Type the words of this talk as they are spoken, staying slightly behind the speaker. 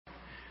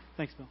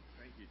Thanks, Bill.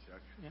 Thank you,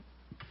 Chuck. Yeah.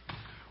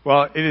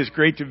 Well, it is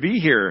great to be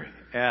here.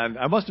 And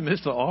I must have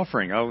missed the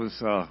offering. I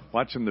was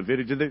watching the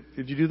video.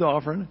 Did you do the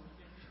offering?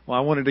 Well,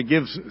 I wanted to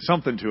give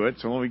something to it,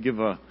 so let me give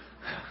a...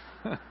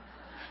 I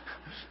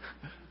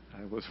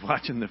was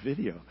watching the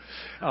video.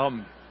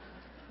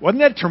 Wasn't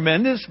that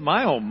tremendous?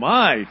 My, oh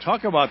my.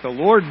 Talk about the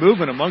Lord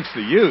moving amongst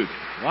the youth.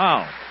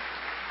 Wow.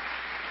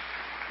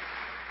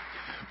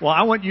 Well,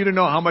 I want you to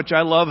know how much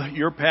I love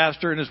your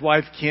pastor and his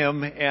wife,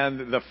 Kim,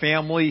 and the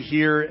family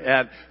here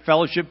at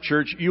Fellowship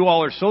Church. You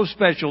all are so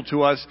special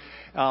to us.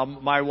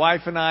 My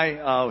wife and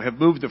I have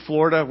moved to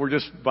Florida. We're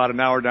just about an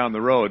hour down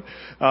the road.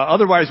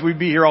 Otherwise, we'd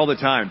be here all the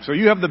time. So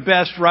you have the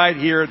best right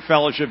here at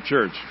Fellowship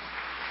Church.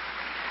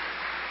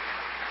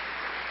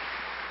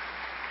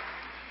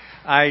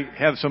 I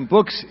have some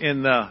books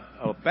in the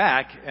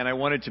back, and I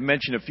wanted to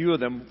mention a few of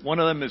them. One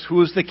of them is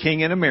Who is the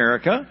King in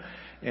America?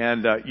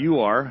 And you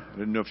are. I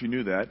didn't know if you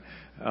knew that.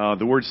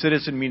 The word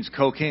citizen means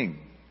co-king.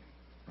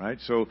 Right?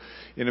 So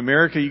in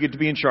America, you get to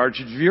be in charge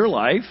of your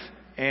life,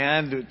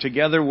 and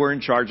together we're in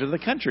charge of the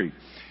country.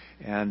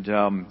 And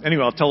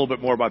anyway, I'll tell a little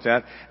bit more about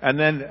that. And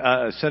then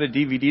a set of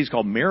DVDs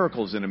called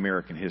Miracles in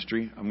American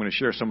History. I'm going to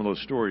share some of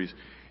those stories.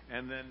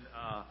 And then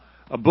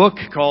a book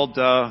called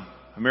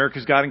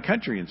America's God and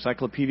Country,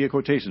 Encyclopedia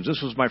Quotations.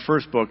 This was my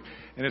first book,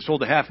 and it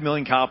sold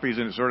 500,000 copies,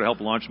 and it sort of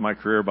helped launch my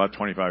career about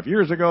 25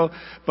 years ago.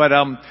 But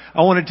I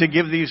wanted to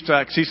give these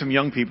to see some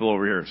young people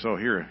over here. So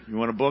here, you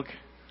want a book?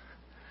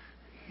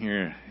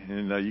 Here,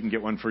 and you can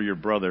get one for your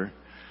brother.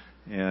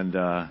 And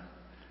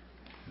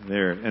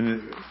there.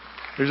 And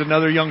there's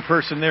another young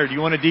person there. Do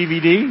you want a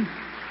DVD?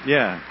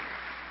 Yeah.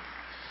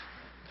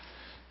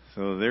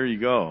 So there you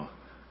go.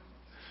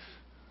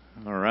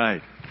 All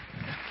right.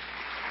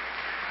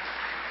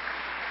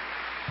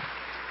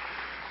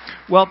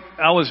 Well,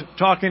 I was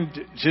talking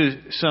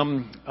to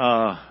some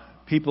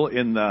people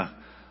in the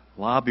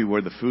lobby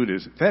where the food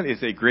is. That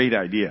is a great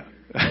idea.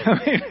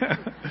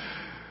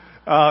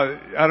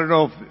 I don't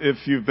know if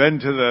you've been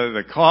to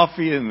the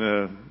coffee and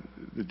the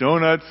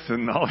donuts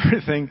and all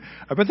everything.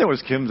 I bet that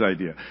was Kim's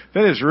idea.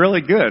 That is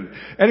really good.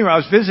 Anyway, I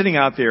was visiting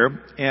out there,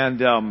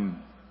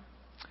 and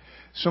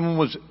someone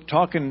was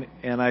talking,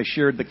 and I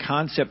shared the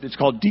concept. It's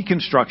called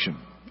deconstruction.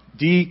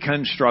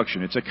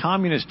 Deconstruction. It's a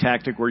communist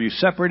tactic where you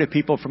separate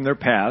people from their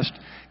past,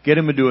 get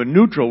them into a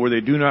neutral where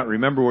they do not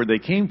remember where they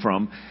came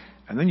from,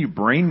 and then you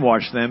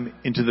brainwash them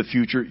into the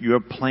future you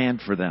have planned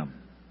for them.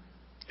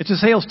 It's a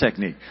sales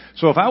technique.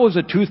 So if I was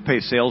a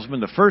toothpaste salesman,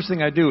 the first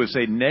thing I do is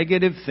say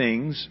negative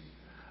things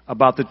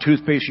about the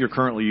toothpaste you're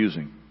currently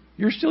using.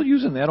 You're still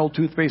using that old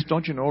toothpaste.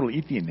 Don't you know it'll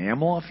eat the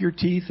enamel off your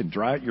teeth and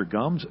dry out your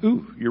gums?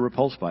 Ooh, you're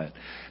repulsed by it.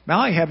 Now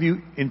I have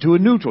you into a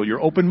neutral.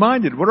 You're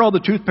open-minded. What are all the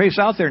toothpastes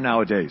out there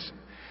nowadays?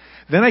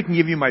 Then I can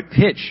give you my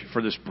pitch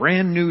for this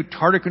brand new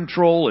tartar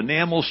control,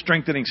 enamel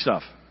strengthening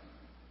stuff.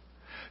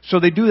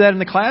 So they do that in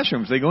the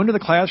classrooms. They go into the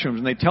classrooms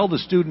and they tell the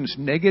students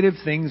negative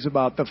things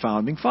about the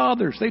founding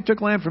fathers. They took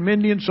land from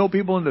Indians, sold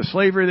people into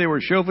slavery, they were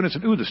chauvinists,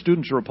 and the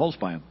students are repulsed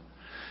by them.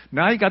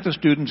 Now you got the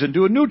students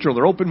into a neutral.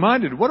 They're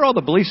open-minded. What are all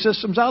the belief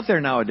systems out there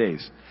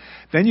nowadays?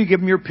 Then you give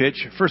them your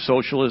pitch for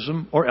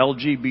socialism or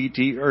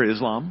LGBT or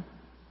Islam.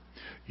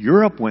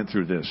 Europe went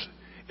through this.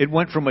 It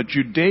went from a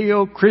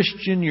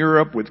Judeo-Christian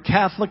Europe with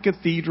Catholic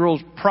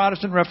cathedrals,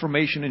 Protestant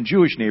Reformation, and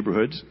Jewish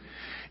neighborhoods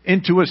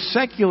into a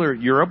secular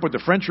Europe with the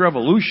French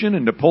Revolution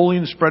and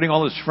Napoleon spreading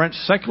all this French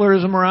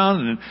secularism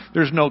around, and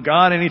there's no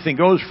God, anything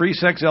goes, free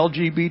sex,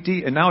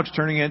 LGBT, and now it's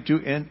turning into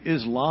an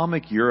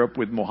Islamic Europe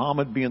with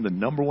Muhammad being the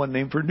number one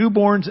name for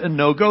newborns and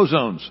no-go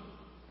zones.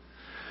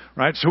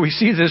 Right? So we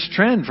see this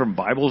trend from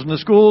Bibles in the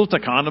schools to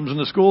condoms in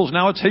the schools.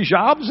 Now it's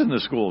hijabs in the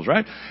schools,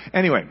 right?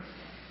 Anyway.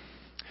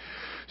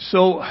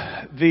 So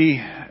the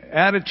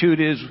attitude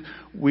is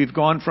we've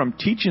gone from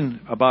teaching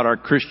about our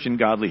Christian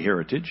godly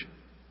heritage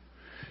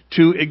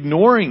to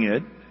ignoring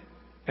it,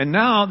 and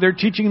now they're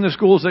teaching in the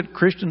schools that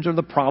Christians are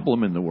the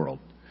problem in the world,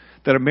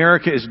 that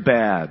America is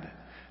bad,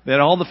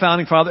 that all the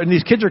founding fathers, and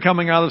these kids are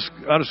coming out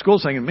of school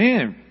saying,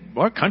 man,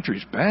 our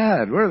country's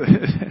bad.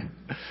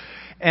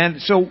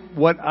 And so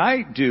what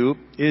I do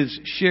is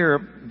share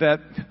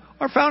that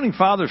our founding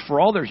fathers, for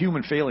all their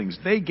human failings,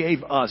 they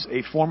gave us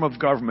a form of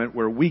government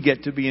where we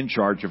get to be in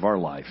charge of our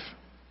life.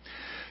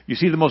 You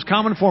see, the most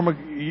common form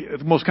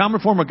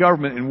of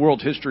government in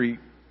world history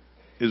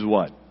is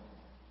what?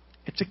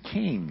 It's a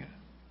king.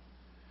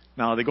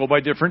 Now, they go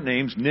by different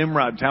names.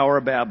 Nimrod, Tower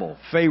of Babel,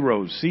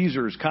 Pharaohs,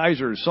 Caesars,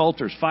 Kaisers,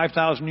 Sultans,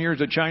 5,000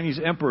 years of Chinese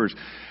emperors,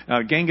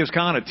 Genghis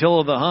Khan,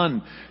 Attila the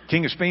Hun,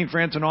 King of Spain,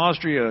 France, and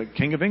Austria,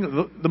 King of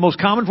England. The most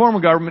common form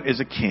of government is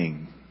a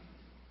king.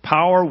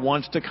 Power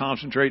wants to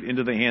concentrate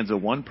into the hands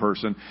of one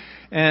person.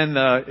 And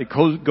it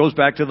goes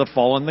back to the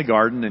fall in the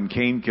garden and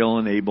Cain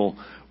killing Abel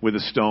with a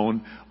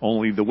stone.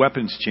 Only the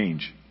weapons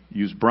change.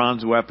 Use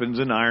bronze weapons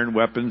and iron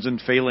weapons and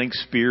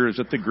phalanx spears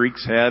that the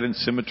Greeks had and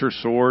scimitar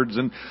swords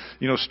and,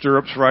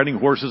 stirrups for riding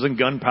horses and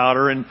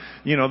gunpowder. And,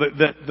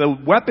 the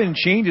weapon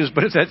changes,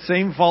 but it's that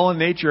same fallen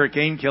nature of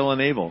Cain killing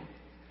Abel.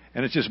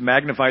 And it's just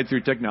magnified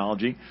through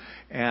technology.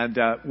 And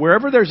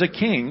wherever there's a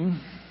king,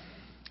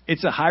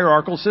 It's a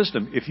hierarchical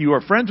system. If you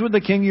are friends with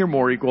the king, you're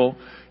more equal.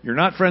 You're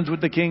not friends with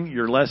the king,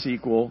 you're less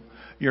equal.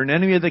 You're an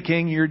enemy of the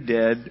king, you're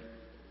dead,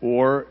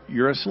 or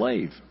you're a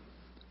slave.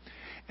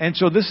 And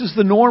so this is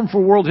the norm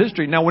for world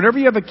history. Now, whenever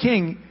you have a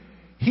king,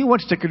 he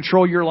wants to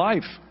control your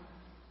life.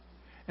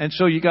 And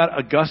so you got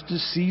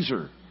Augustus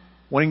Caesar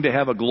wanting to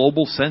have a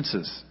global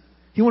census.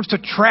 He wants to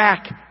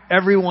track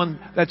everyone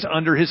that's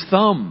under his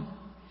thumb.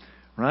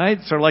 Right?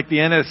 Sort of like the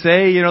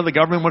NSA, the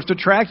government wants to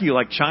track you.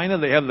 Like China,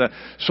 they have the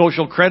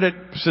social credit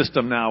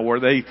system now where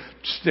they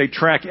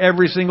track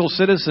every single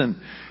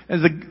citizen.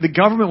 And the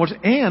government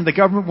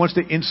wants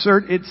to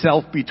insert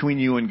itself between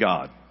you and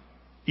God.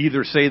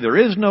 Either say there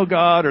is no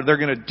God or they're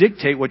going to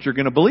dictate what you're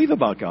going to believe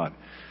about God.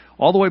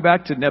 All the way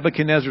back to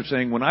Nebuchadnezzar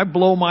saying, when I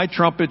blow my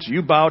trumpets,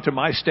 you bow to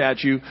my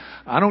statue.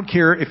 I don't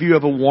care if you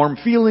have a warm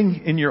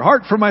feeling in your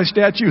heart for my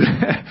statue.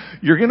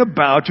 You're going to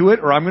bow to it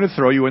or I'm going to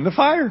throw you in the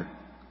fire.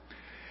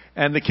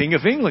 And the King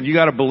of England, you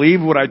got to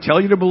believe what I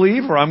tell you to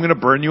believe or I'm going to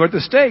burn you at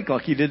the stake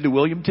like he did to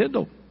William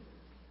Tyndale.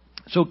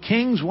 So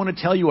kings want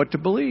to tell you what to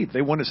believe.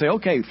 They want to say,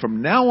 okay,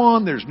 from now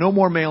on, there's no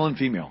more male and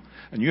female.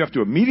 And you have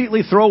to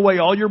immediately throw away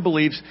all your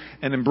beliefs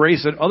and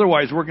embrace it.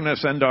 Otherwise, we're going to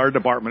send our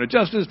Department of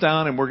Justice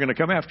down and we're going to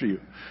come after you.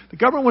 The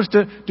government wants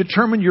to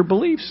determine your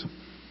beliefs.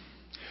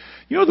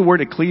 The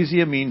word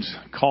ecclesia means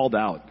called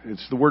out.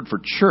 It's the word for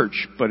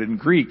church, but in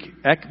Greek,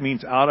 ek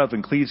means out of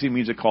and ecclesia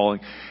means a calling.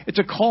 It's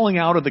a calling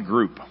out of the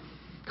group.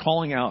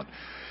 Calling out.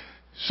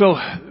 So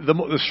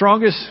the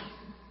strongest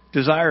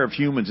desire of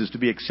humans is to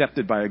be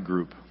accepted by a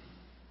group.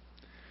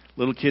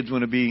 Little kids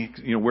want to be,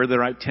 wear the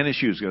right tennis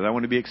shoes because I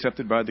want to be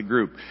accepted by the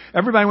group.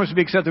 Everybody wants to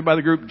be accepted by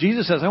the group.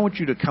 Jesus says, I want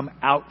you to come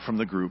out from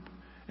the group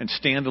and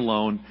stand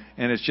alone,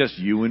 and it's just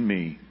you and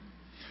me.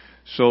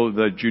 So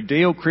the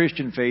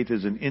Judeo-Christian faith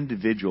is an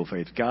individual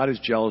faith. God is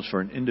jealous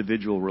for an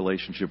individual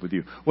relationship with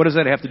you. What does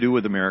that have to do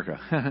with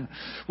America?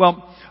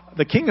 Well,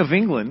 the King of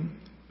England,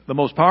 the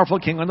most powerful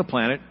king on the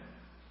planet,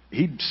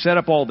 he set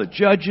up all the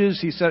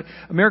judges.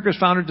 America's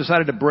founder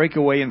decided to break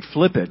away and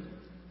flip it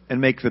and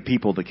make the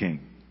people the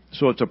king.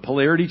 So it's a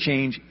polarity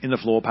change in the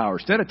flow of power.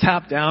 Instead of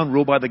top down,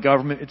 ruled by the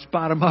government, it's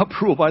bottom up,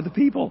 ruled by the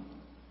people.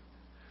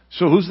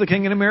 So who's the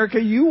king in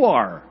America? You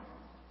are.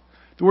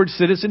 The word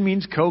citizen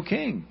means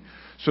co-king.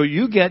 So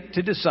you get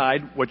to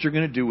decide what you're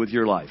going to do with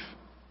your life.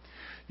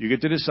 You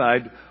get to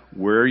decide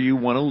where you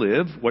want to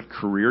live, what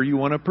career you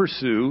want to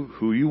pursue,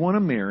 who you want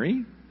to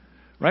marry.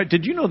 Right?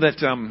 Did you know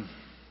that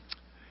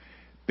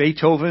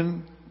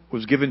Beethoven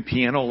was given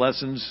piano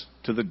lessons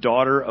to the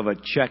daughter of a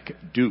Czech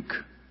duke?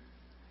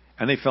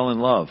 And they fell in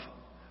love.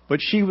 But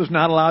she was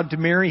not allowed to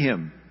marry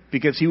him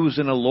because he was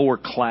in a lower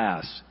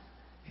class.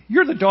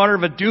 You're the daughter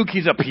of a duke.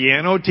 He's a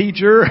piano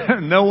teacher.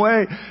 No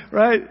way.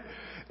 Right?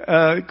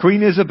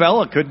 Queen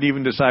Isabella couldn't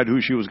even decide who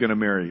she was going to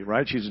marry.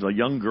 Right? She's a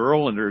young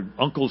girl and her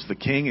uncle's the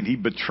king and he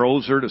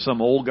betroths her to some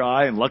old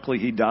guy and luckily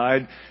he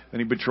died.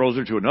 Then he betroths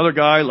her to another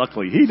guy.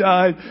 Luckily he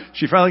died.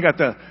 She finally got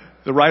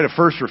the right of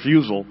first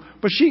refusal.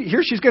 But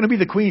she's going to be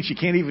the queen. She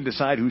can't even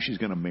decide who she's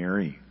going to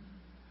marry.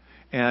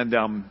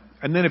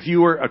 And then if you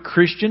were a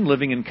Christian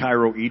living in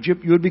Cairo,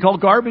 Egypt, you would be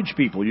called garbage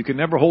people. You could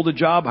never hold a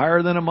job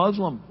higher than a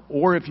Muslim.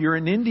 Or if you're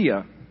in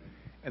India,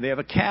 and they have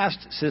a caste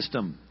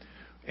system.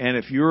 And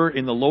if you're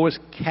in the lowest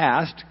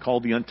caste,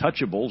 called the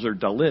untouchables or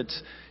Dalits,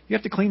 you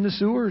have to clean the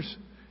sewers.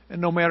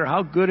 And no matter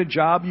how good a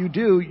job you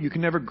do, you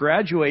can never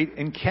graduate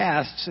in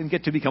castes and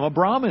get to become a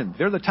Brahmin.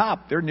 They're the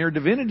top. They're near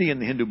divinity in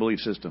the Hindu belief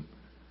system.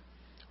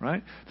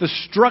 Right? The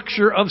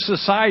structure of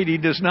society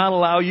does not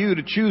allow you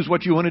to choose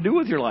what you want to do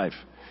with your life.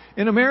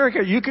 In America,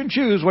 you can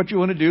choose what you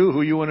want to do,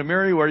 who you want to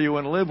marry, where you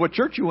want to live, what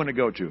church you want to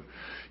go to.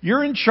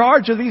 You're in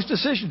charge of these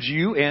decisions,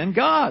 you and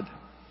God.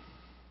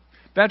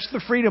 That's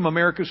the freedom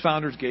America's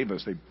founders gave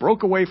us. They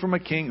broke away from a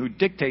king who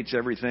dictates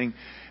everything,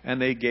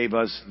 and they gave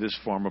us this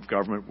form of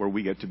government where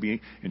we get to be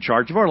in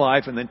charge of our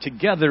life, and then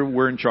together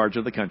we're in charge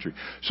of the country.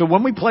 So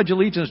when we pledge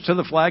allegiance to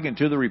the flag and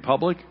to the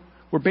republic,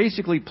 we're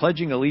basically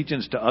pledging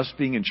allegiance to us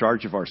being in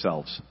charge of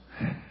ourselves.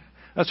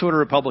 That's what a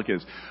republic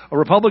is. A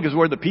republic is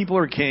where the people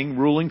are king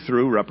ruling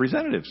through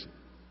representatives.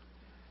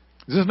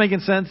 Is this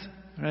making sense?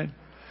 Right?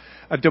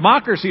 A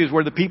democracy is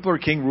where the people are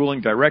king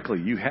ruling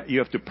directly. You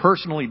have to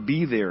personally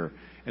be there.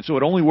 And so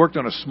it only worked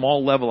on a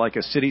small level like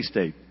a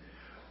city-state.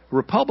 A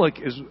republic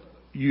is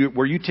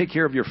where you take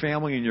care of your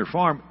family and your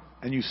farm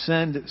and you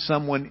send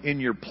someone in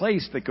your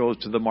place that goes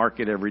to the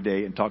market every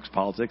day and talks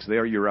politics. They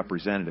are your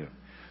representative.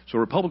 So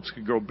republics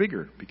could grow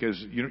bigger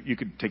because you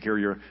could take care of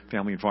your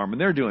family and farm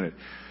and they're doing it.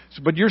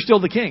 But you're still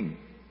the king.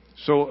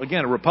 So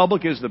again, a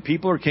republic is the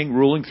people are king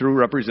ruling through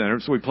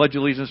representatives. So we pledge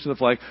allegiance to the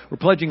flag. We're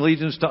pledging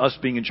allegiance to us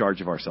being in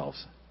charge of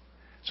ourselves.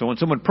 So when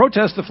someone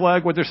protests the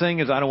flag, what they're saying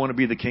is, I don't want to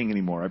be the king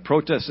anymore. I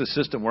protest this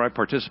system where I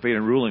participate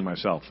in ruling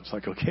myself. It's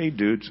like, okay,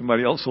 dude,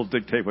 somebody else will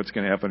dictate what's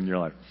going to happen in your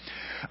life.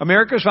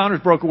 America's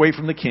founders broke away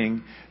from the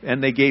king,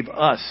 and they gave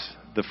us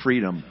the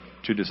freedom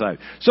to decide.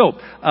 So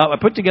I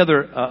put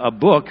together a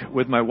book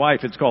with my wife.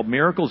 It's called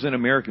Miracles in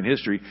American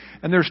History.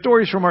 And there are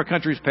stories from our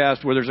country's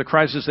past where there's a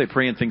crisis, they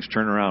pray, and things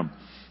turn around.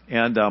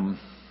 And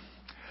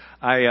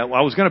I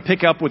was going to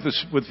pick up with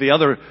the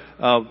other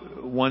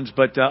ones,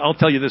 but I'll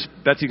tell you this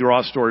Betsy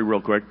Ross story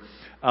real quick.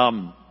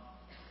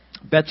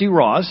 Betsy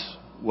Ross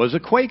was a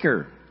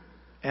Quaker,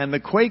 and the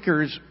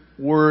Quakers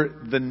were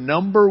the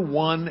number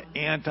one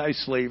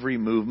anti-slavery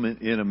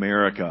movement in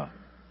America.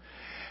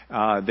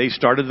 They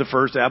started the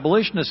first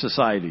abolitionist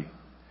society.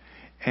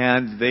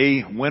 And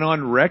they went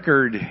on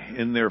record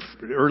in their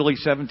early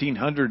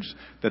 1700s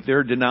that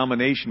their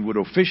denomination would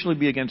officially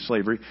be against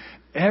slavery.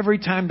 Every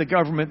time the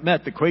government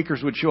met, the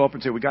Quakers would show up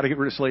and say, we got to get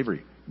rid of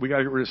slavery. We got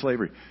to get rid of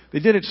slavery. They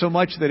did it so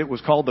much that it was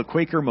called the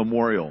Quaker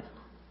Memorial.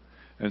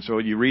 And so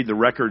you read the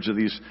records of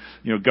these,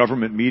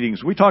 government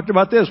meetings. We talked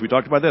about this. We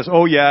talked about this.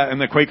 Oh, yeah,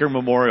 and the Quaker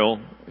Memorial.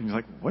 And you're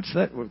like, what's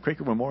that?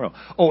 Quaker Memorial.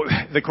 Oh,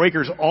 the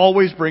Quakers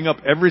always bring up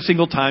every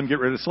single time, get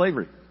rid of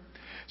slavery.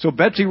 So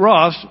Betsy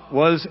Ross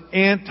was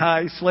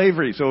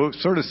anti-slavery. So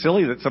it's sort of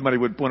silly that somebody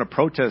would want to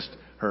protest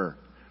her.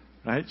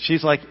 Right?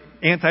 She's like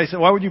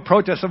why would you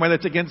protest somebody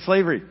that's against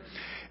slavery?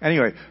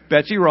 Anyway,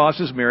 Betsy Ross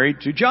is married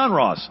to John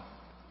Ross.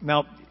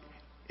 Now,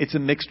 it's a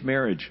mixed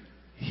marriage.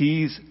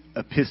 He's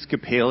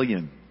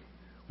Episcopalian.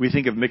 We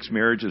think of mixed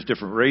marriage as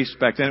different race.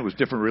 Back then it was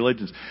different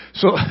religions.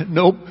 So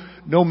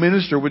no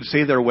minister would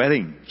say their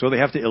wedding. So they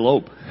have to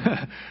elope.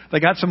 They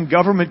got some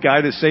government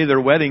guy to say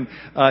their wedding.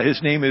 His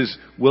name is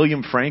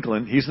William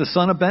Franklin. He's the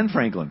son of Ben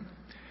Franklin.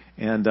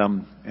 And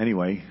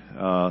anyway,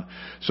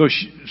 so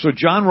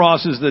John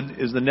Ross is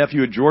the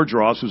nephew of George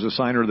Ross, who's a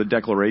signer of the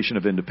Declaration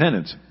of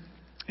Independence.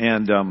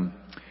 And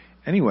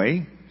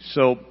anyway,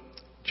 so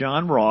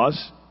John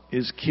Ross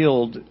is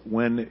killed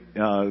when,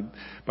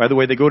 by the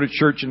way, they go to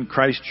church in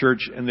Christ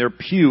Church, and their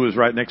pew is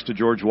right next to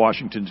George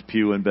Washington's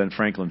pew and Ben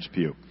Franklin's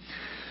pew.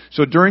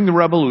 So during the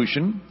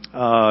Revolution,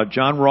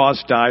 John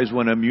Ross dies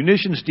when a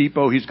munitions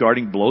depot he's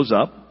guarding blows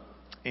up.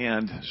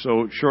 And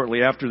so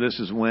shortly after this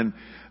is when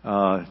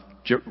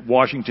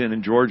Washington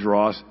and George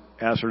Ross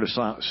ask her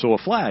to sew a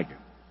flag.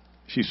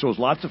 She sews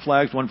lots of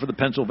flags, one for the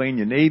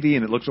Pennsylvania Navy,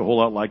 and it looks a whole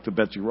lot like the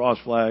Betsy Ross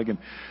flag.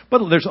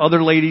 But there's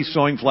other ladies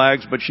sewing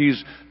flags, but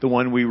she's the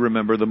one we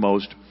remember the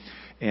most.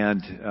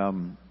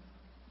 And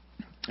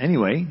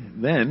anyway,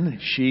 then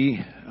she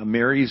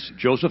marries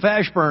Joseph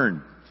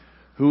Ashburn,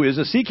 who is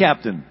a sea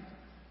captain.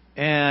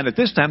 And at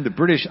this time, the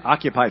British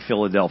occupy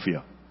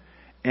Philadelphia.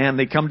 And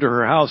they come to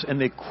her house,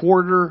 and they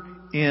quarter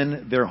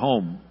in their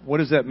home. What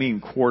does that mean,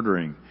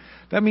 quartering?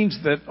 That means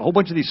that a whole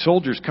bunch of these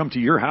soldiers come to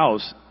your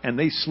house and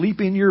they sleep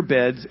in your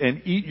beds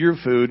and eat your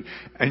food,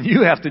 and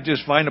you have to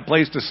just find a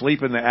place to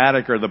sleep in the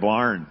attic or the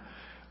barn,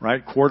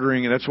 right?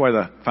 Quartering, and that's why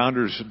the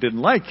founders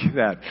didn't like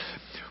that.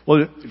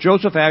 Well,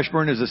 Joseph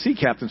Ashburn is a sea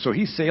captain, so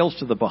he sails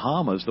to the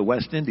Bahamas, the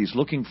West Indies,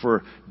 looking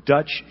for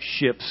Dutch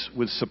ships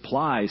with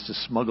supplies to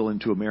smuggle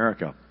into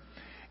America.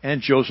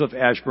 And Joseph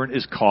Ashburn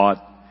is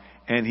caught,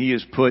 and he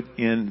is put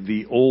in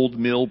the Old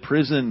Mill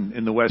prison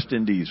in the West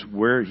Indies,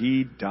 where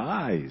he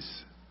dies.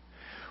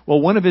 Well,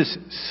 one of his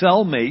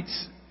cellmates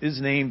is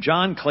named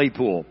John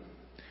Claypool.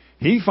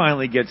 He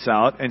finally gets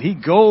out, and he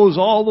goes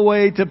all the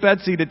way to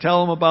Betsy to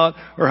tell him about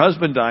her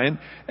husband dying.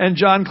 And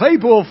John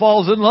Claypool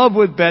falls in love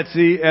with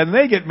Betsy, and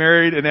they get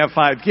married and have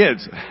 5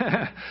 kids.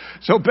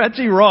 So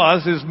Betsy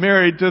Ross is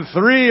married to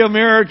 3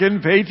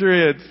 American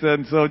patriots,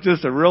 and so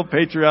just a real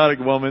patriotic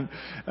woman,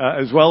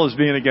 as well as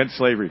being against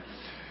slavery.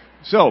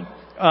 So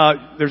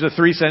there's a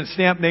 3-cent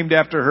stamp named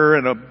after her,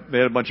 and they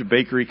had a bunch of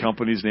bakery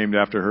companies named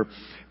after her.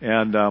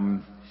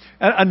 And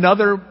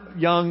another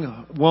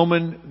young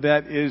woman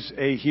that is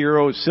a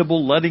hero,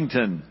 Sybil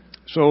Ludington.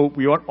 So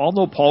we all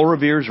know Paul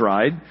Revere's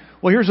Ride.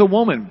 Well, here's a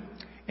woman,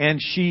 and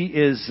she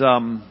is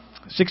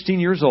 16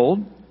 years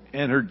old,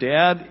 and her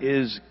dad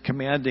is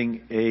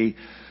commanding a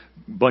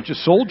bunch of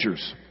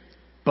soldiers.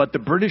 But the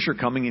British are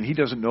coming, and he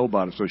doesn't know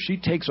about it. So she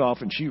takes off,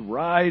 and she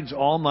rides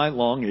all night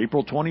long,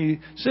 April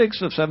 26th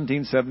of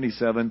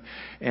 1777,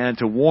 and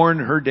to warn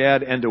her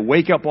dad and to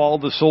wake up all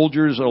the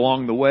soldiers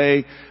along the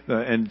way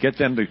and get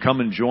them to come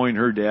and join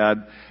her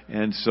dad.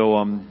 And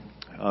so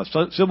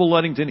Sybil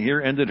Ludington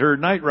here ended her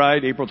night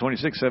ride, April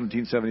 26,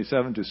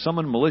 1777, to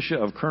summon militia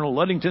of Colonel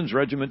Ludington's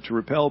regiment to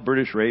repel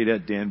British raid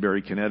at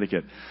Danbury,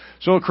 Connecticut.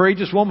 So a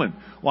courageous woman.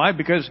 Why?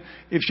 Because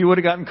if she would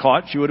have gotten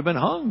caught, she would have been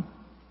hung.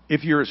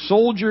 If you're a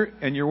soldier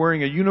and you're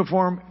wearing a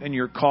uniform and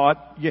you're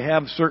caught, you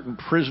have certain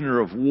prisoner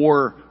of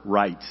war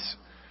rights.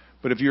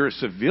 But if you're a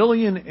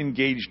civilian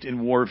engaged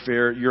in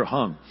warfare, you're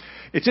hung.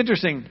 It's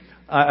interesting.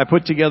 I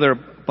put together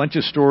a bunch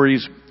of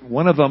stories.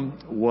 One of them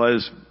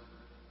was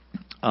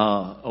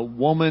a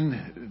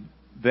woman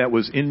that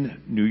was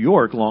in New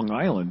York, Long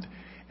Island,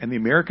 and the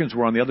Americans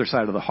were on the other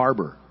side of the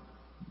harbor.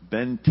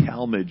 Ben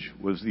Talmadge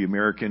was the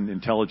American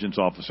intelligence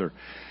officer.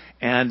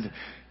 And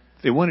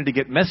they wanted to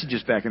get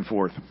messages back and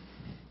forth.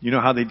 You know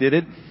how they did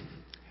it?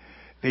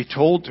 They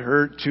told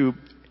her to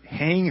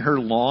hang her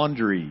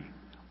laundry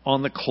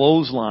on the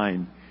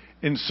clothesline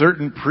in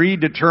certain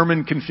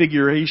predetermined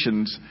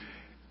configurations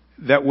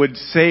that would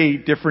say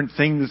different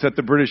things that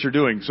the British are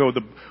doing. So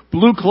the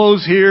blue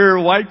clothes here,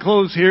 white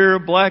clothes here,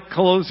 black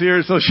clothes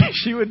here. So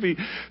she would be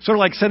sort of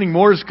like sending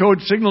Morse code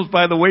signals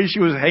by the way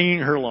she was hanging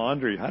her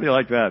laundry. How do you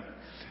like that?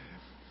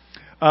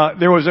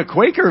 There was a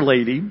Quaker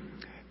lady,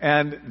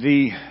 and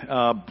the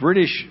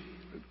British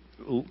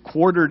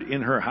quartered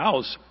in her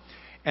house,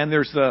 and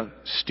there's the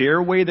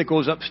stairway that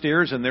goes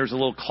upstairs, and there's a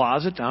little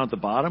closet down at the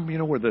bottom,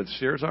 where the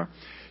stairs are.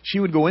 She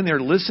would go in there,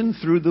 listen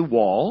through the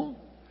wall,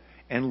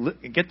 and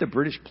get the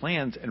British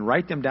plans and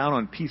write them down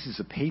on pieces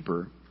of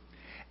paper,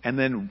 and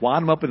then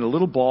wad them up into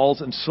little balls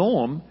and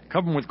sew them,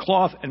 cover them with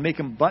cloth, and make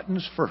them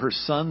buttons for her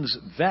son's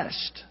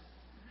vest.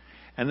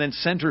 And then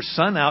send her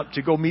son out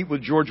to go meet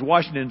with George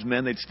Washington's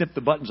men. They'd snip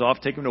the buttons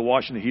off, take them to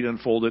Washington, he'd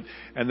unfold it,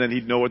 and then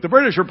he'd know what the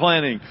British were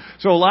planning.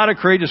 So a lot of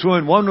courageous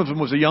women. One of them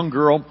was a young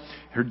girl.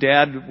 Her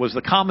dad was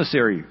the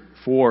commissary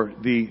for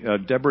the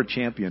Deborah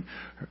Champion,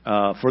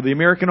 for the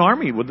American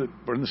Army with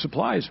the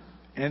supplies.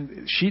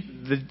 And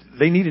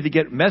they needed to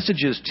get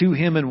messages to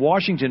him in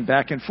Washington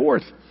back and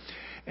forth.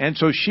 And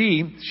so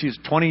she's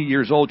 20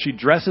 years old. She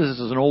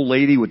dresses as an old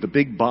lady with the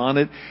big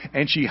bonnet,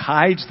 and she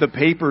hides the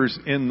papers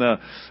in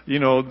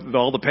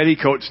all the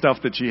petticoat stuff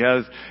that she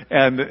has,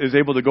 and is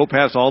able to go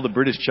past all the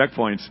British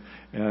checkpoints.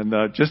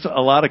 And just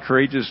a lot of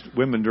courageous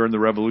women during the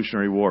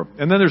Revolutionary War.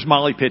 And then there's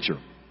Molly Pitcher.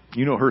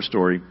 You know her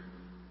story.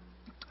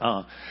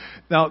 Now,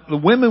 the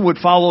women would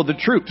follow the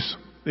troops.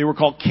 They were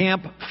called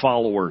camp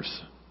followers.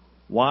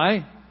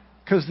 Why?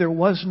 Because there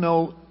was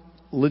no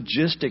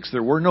logistics.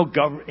 There were no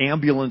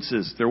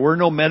ambulances. There were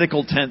no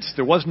medical tents.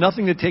 There was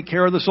nothing to take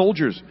care of the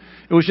soldiers.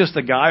 It was just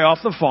the guy off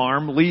the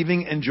farm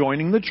leaving and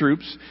joining the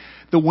troops.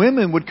 The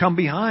women would come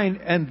behind,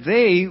 and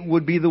they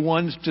would be the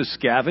ones to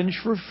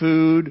scavenge for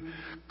food,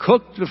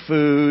 cook the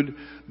food,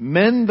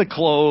 mend the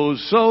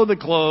clothes, sew the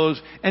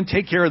clothes, and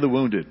take care of the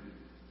wounded.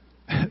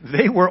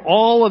 They were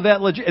all of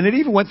that and it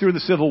even went through the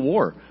Civil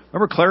War.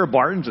 Remember Clara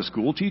Barton's a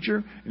school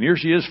teacher? And here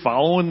she is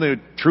following the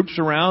troops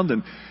around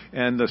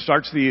and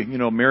starts the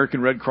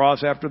American Red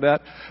Cross after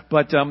that.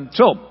 But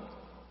so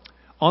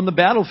on the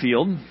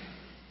battlefield,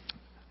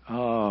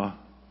 the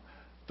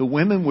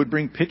women would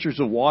bring pitchers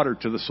of water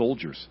to the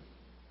soldiers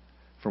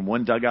from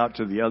one dugout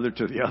to the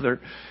other.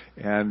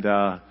 And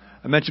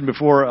I mentioned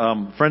before,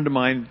 a friend of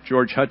mine,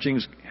 George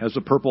Hutchings, has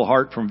a Purple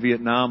Heart from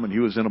Vietnam, and he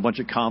was in a bunch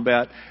of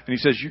combat. And he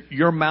says,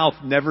 your mouth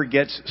never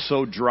gets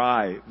so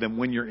dry than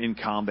when you're in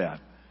combat.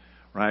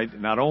 Right?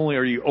 Not only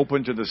are you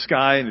open to the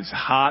sky and it's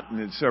hot and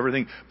it's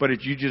everything, but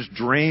you just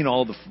drain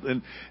all the...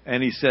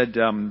 And he said,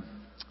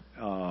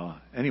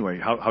 anyway,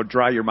 how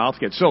dry your mouth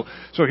gets. So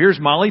here's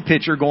Molly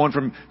Pitcher going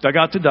from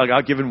dugout to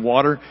dugout, giving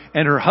water,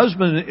 and her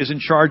husband is in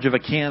charge of a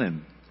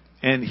cannon.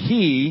 And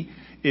he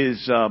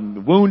is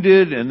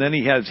wounded, and then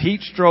he has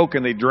heat stroke,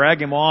 and they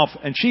drag him off,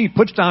 and she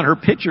puts down her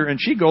pitcher, and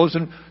she goes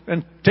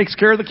and takes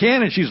care of the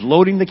cannon. She's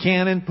loading the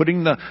cannon,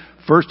 putting the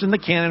first in the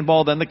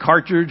cannonball, then the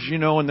cartridge,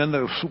 and then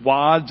the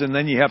wads, and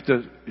then you have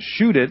to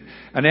shoot it,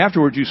 and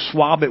afterwards you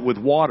swab it with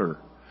water.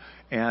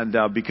 And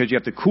because you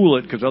have to cool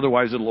it, because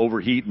otherwise it'll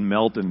overheat and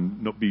melt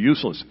and be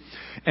useless.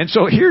 And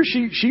so here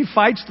she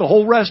fights the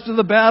whole rest of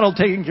the battle,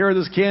 taking care of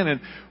this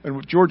cannon.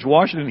 And George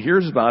Washington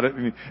hears about it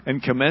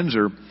and commends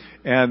her.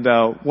 And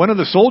one of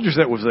the soldiers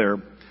that was there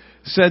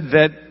said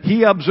that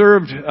he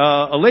observed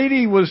a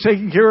lady was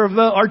taking care of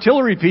the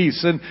artillery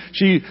piece, and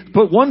she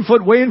put one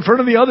foot way in front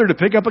of the other to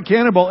pick up a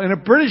cannonball, and a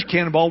British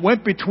cannonball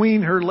went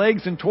between her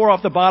legs and tore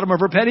off the bottom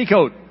of her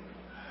petticoat.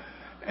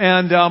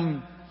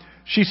 And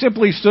she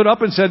simply stood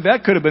up and said,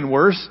 that could have been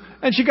worse.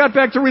 And she got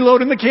back to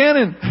reloading the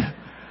cannon.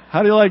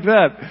 How do you like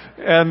that?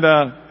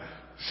 And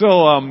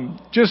so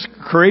just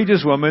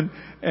courageous woman.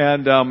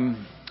 And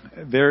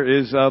there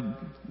is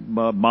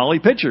Molly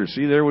Pitcher.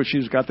 See there where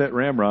she's got that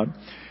ramrod.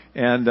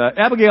 And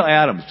Abigail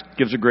Adams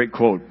gives a great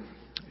quote.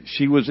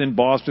 She was in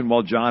Boston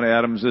while John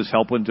Adams is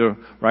helping to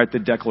write the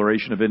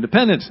Declaration of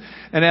Independence.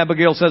 And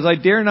Abigail says, I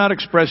dare not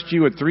express to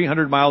you at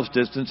 300 miles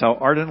distance how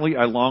ardently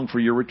I long for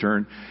your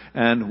return.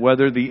 And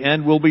whether the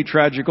end will be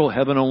tragical,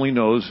 heaven only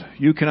knows.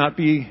 You cannot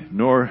be,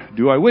 nor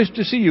do I wish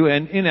to see you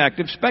an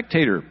inactive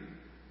spectator.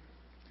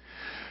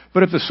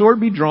 But if the sword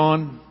be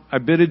drawn, I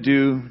bid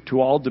adieu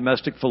to all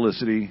domestic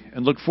felicity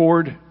and look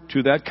forward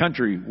to that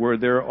country where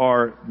there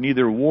are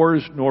neither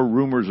wars nor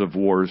rumors of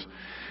wars,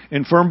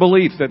 in firm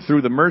belief that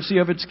through the mercy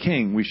of its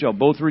King, we shall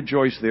both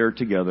rejoice there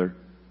together.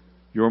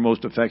 Your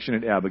most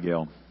affectionate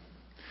Abigail.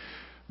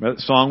 That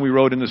song we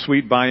wrote in the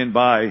Sweet By and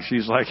By,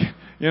 she's like,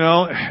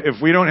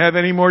 if we don't have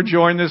any more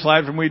joy in this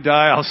life and we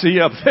die, I'll see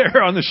you up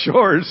there on the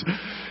shores.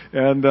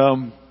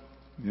 And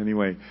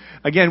anyway,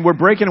 again, we're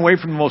breaking away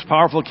from the most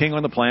powerful king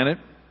on the planet,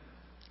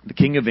 the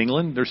King of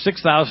England. There's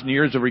 6,000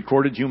 years of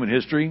recorded human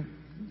history.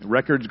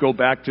 Records go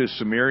back to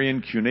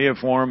Sumerian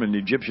cuneiform and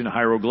Egyptian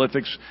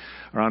hieroglyphics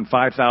around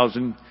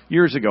 5,000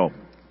 years ago.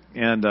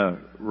 And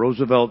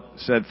Roosevelt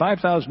said,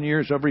 5,000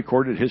 years of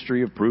recorded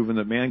history have proven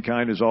that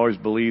mankind has always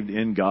believed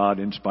in God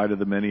in spite of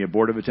the many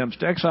abortive attempts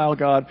to exile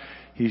God.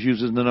 He's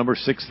using the number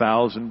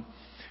 6,000.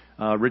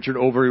 Richard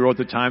Overy wrote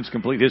the Times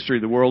Complete History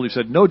of the World. He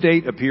said, no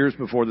date appears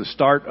before the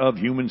start of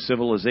human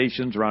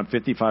civilizations around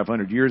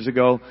 5,500 years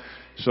ago.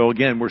 So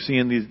again, we're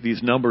seeing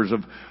these numbers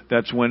of,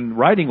 that's when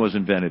writing was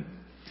invented.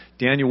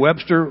 Daniel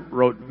Webster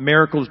wrote,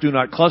 miracles do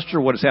not cluster.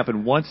 What has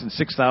happened once in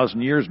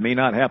 6,000 years may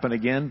not happen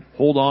again.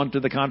 Hold on to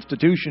the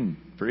Constitution.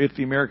 For if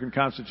the American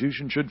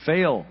Constitution should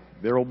fail,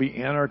 there will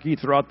be anarchy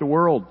throughout the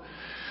world.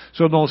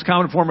 So the most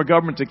common form of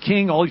government is a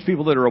king. All these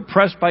people that are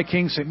oppressed by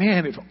kings say,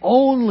 man, if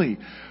only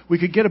we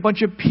could get a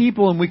bunch of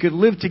people and we could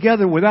live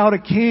together without a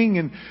king.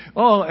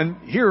 And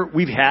here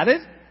we've had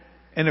it.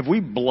 And if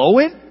we blow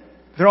it,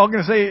 they're all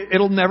going to say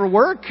it'll never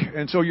work.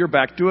 And so you're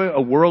back to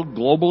a world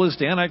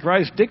globalist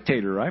antichrist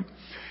dictator, right?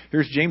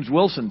 Here's James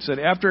Wilson said,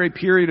 after a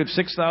period of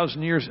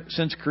 6,000 years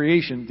since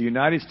creation, the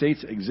United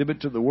States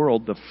exhibit to the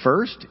world the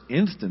first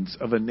instance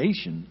of a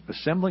nation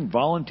assembling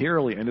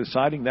voluntarily and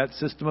deciding that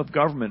system of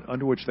government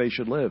under which they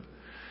should live.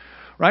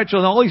 Right? So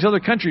in all these other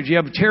countries, you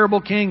have a terrible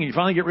king and you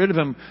finally get rid of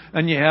him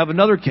and you have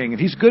another king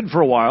and he's good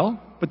for a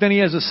while, but then he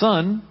has a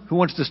son who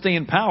wants to stay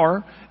in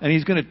power and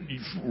he's going to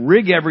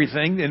rig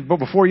everything, but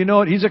before you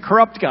know it, he's a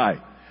corrupt guy.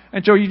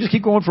 And so you just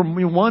keep going from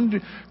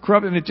one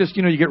corrupt, and it just,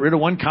 you get rid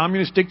of one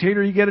communist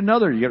dictator, you get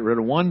another. You get rid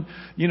of one,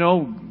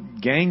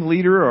 gang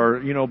leader or,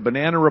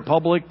 banana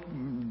republic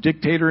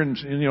dictator in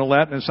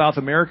Latin and South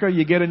America,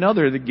 you get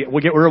another.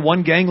 We get rid of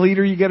one gang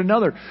leader, you get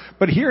another.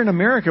 But here in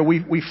America,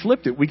 we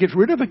flipped it. We get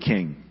rid of a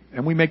king,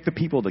 and we make the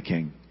people the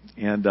king.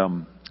 And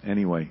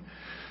anyway.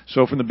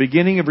 So from the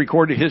beginning of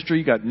recorded history,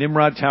 you got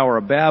Nimrod, Tower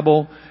of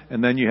Babel,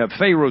 and then you have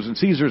pharaohs and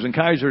Caesars and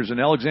Kaisers and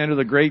Alexander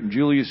the Great and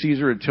Julius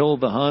Caesar, Attila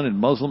the Hun and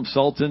Muslim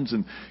sultans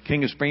and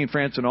King of Spain,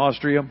 France, and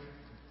Austria.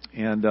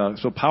 And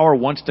so power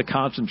wants to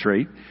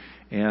concentrate.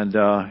 And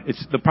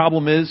the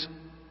problem is,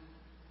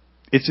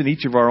 it's in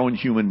each of our own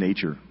human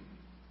nature.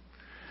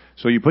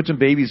 So you put some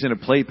babies in a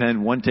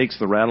playpen, one takes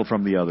the rattle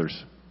from the others.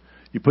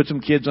 You put some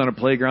kids on a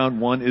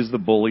playground, one is the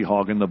bully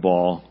hogging the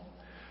ball.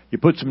 You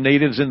put some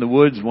natives in the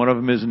woods, one of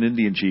them is an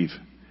Indian chief.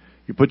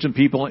 You put some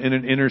people in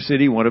an inner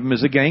city, one of them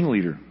is a gang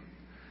leader.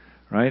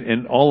 Right?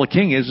 And all a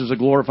king is a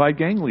glorified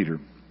gang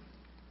leader.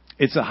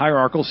 It's a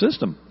hierarchical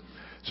system.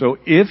 So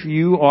if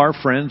you are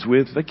friends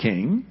with the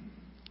king,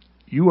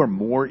 you are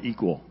more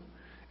equal.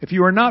 If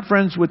you are not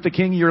friends with the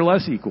king, you're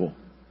less equal.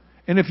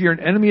 And if you're an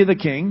enemy of the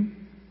king,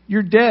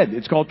 you're dead.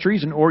 It's called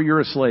treason, or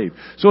you're a slave.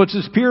 So it's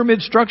this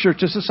pyramid structure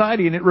to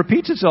society, and it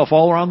repeats itself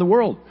all around the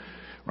world.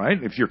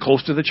 Right? If you're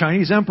close to the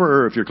Chinese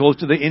emperor, if you're close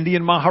to the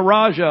Indian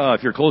Maharaja,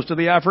 if you're close to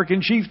the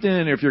African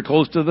chieftain, if you're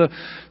close to the,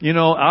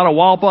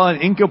 Atahualpa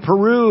in Inca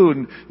Peru,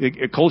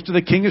 and close to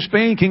the King of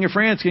Spain, King of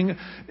France,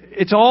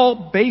 it's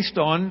all based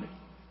on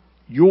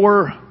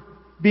your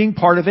being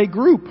part of a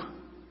group.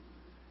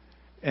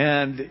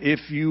 And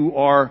if you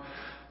are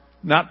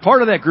not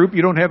part of that group,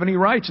 you don't have any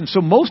rights. And so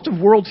most of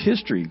world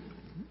history,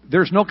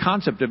 there's no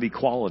concept of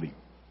equality.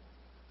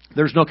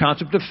 There's no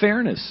concept of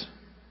fairness.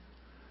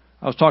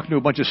 I was talking to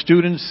a bunch of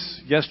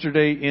students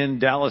yesterday in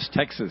Dallas,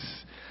 Texas.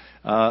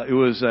 It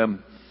was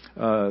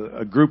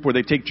a group where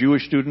they take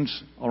Jewish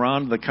students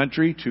around the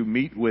country to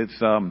meet with,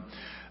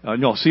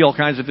 see all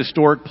kinds of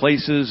historic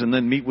places and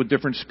then meet with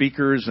different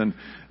speakers. And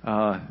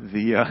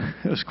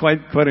it was quite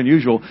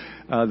unusual.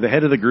 The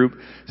head of the group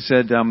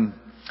said,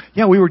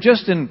 we were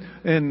just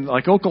in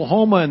like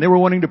Oklahoma, and they were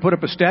wanting to put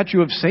up a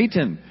statue of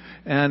Satan.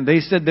 And they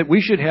said that we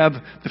should have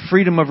the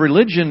freedom of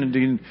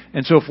religion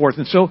and so forth.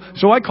 And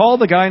so I called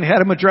the guy and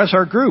had him address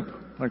our group.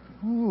 Like,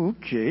 oh,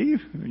 okay,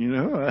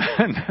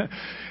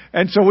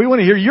 And so we want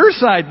to hear your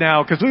side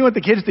now, because we want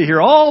the kids to hear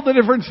all the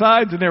different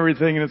sides and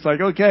everything. And it's like,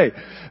 okay,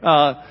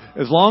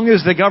 as long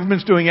as the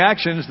government's doing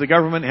actions, the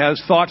government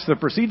has thoughts that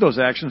precede those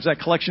actions. That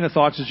collection of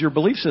thoughts is your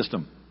belief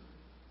system.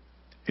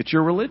 It's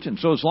your religion.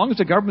 So as long as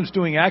the government's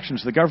doing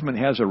actions, the government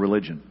has a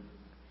religion.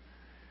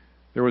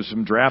 There was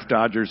some draft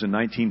dodgers in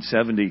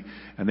 1970,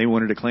 and they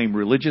wanted to claim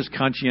religious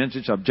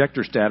conscientious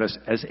objector status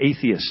as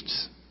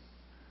atheists.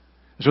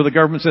 So the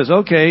government says,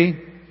 okay,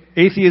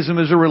 atheism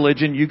is a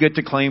religion, you get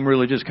to claim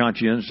religious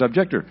conscientious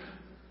objector.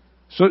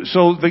 So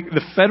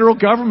the federal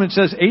government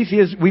says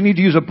we need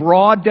to use a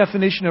broad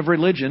definition of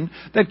religion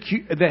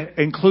that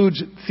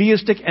includes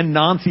theistic and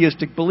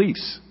non-theistic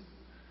beliefs.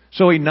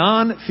 So a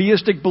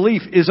non-theistic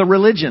belief is a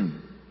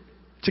religion.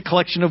 It's a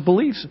collection of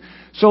beliefs.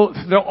 So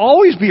there'll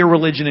always be a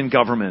religion in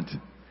government.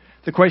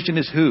 The question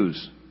is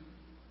whose?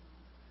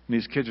 And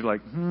these kids are like,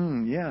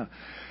 yeah.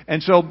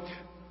 And so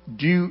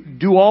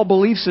do all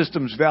belief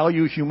systems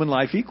value human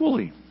life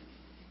equally?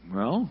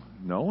 Well,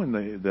 no. In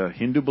the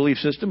Hindu belief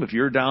system, if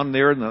you're down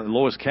there in the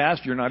lowest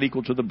caste, you're not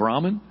equal to the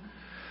Brahmin.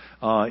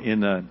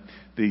 In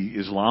the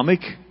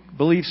Islamic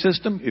belief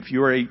system, if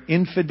you're an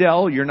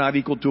infidel, you're not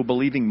equal to a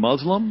believing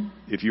Muslim.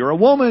 If you're a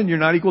woman, you're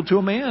not equal to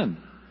a man.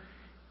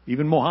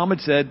 Even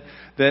Muhammad said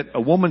that a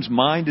woman's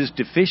mind is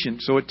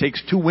deficient, so it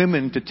takes two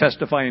women to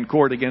testify in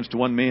court against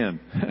one man.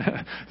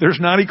 There's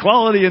not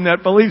equality in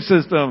that belief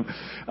system.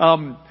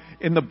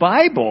 In the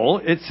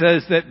Bible, it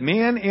says that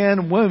man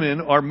and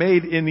woman are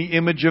made in the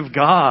image of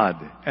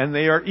God, and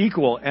they are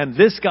equal. And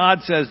this God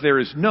says there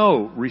is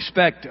no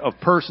respect of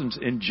persons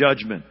in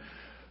judgment.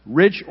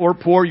 Rich or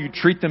poor, you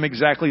treat them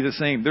exactly the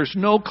same. There's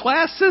no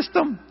class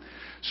system.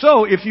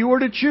 So if you were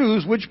to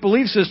choose which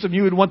belief system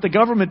you would want the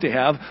government to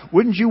have,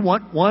 wouldn't you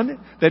want one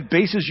that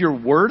bases your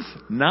worth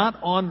not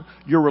on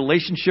your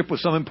relationship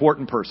with some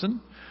important person,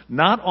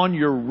 not on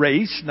your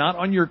race, not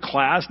on your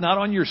class, not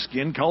on your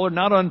skin color,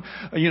 not on,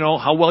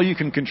 how well you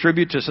can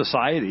contribute to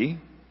society?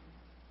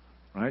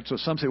 Right? So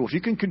some say, well, if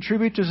you can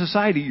contribute to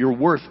society, you're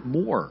worth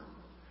more.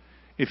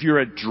 If you're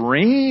a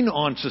drain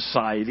on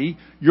society,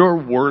 you're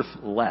worth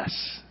less.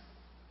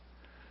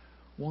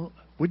 Well,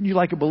 wouldn't you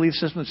like a belief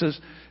system that says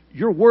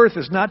your worth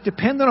is not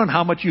dependent on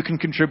how much you can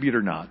contribute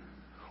or not,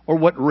 or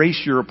what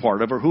race you're a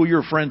part of, or who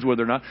you're friends with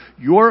or not?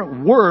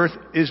 Your worth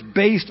is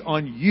based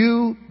on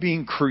you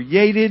being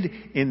created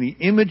in the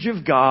image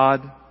of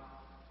God,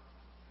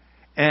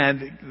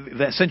 and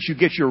that since you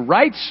get your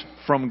rights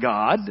from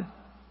God,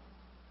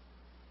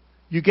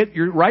 you get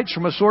your rights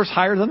from a source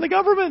higher than the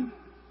government.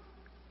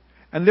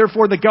 And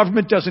therefore, the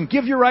government doesn't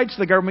give you rights,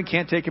 the government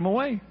can't take them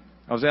away.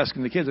 I was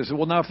asking the kids, I said,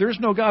 well, now, if there is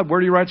no God, where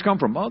do your rights come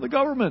from? Oh, the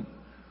government.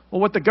 Well,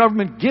 what the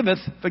government giveth,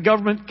 the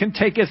government can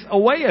taketh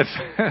awayeth.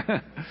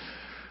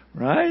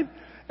 Right?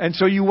 And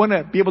so you want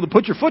to be able to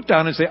put your foot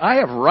down and say, I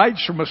have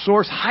rights from a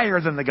source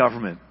higher than the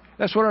government.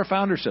 That's what our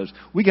founder says.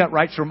 We got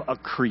rights from a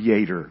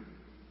creator.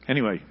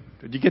 Anyway,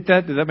 did you get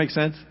that? Did that make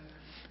sense?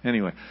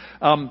 Anyway,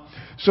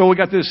 so we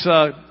got this...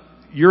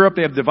 Europe,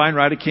 they have divine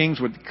right of kings.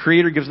 What the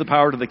Creator gives the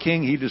power to the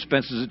king, he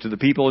dispenses it to the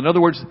people. In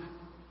other words,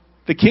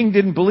 the king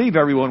didn't believe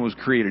everyone was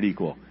created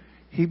equal.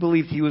 He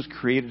believed he was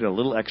created a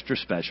little extra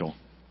special.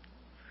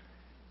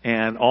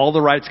 And all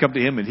the rights come to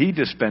him, and he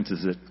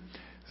dispenses it.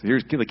 So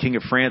here's the king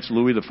of France,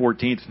 Louis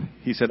XIV.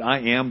 He said,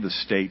 I am the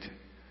state.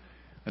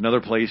 Another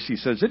place, he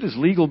says, it is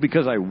legal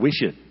because I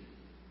wish it.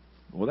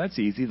 Well, that's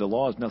easy. The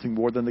law is nothing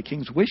more than the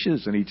king's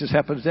wishes, and he just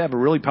happens to have a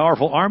really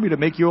powerful army to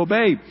make you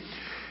obey.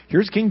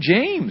 Here's King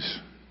James.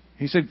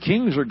 He said,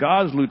 kings are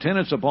God's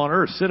lieutenants upon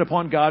earth, sit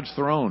upon God's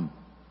throne.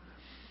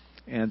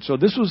 And so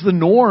this was the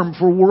norm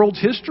for world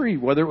history,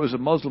 whether it was a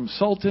Muslim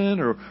sultan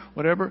or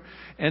whatever.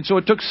 And so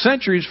it took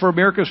centuries for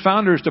America's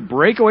founders to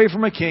break away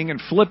from a king and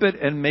flip it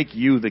and make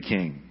you the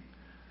king.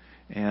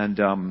 And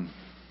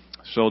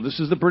so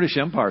this is the British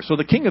Empire. So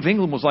the King of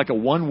England was like a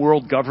one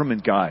world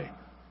government guy.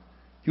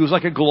 He was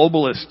like a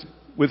globalist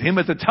with him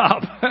at the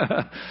top.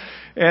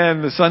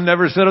 And the sun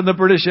never set on the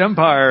British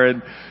Empire.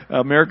 And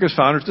America's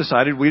founders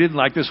decided we didn't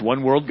like this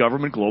one world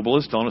government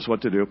globalist telling us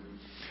what to do.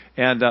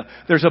 And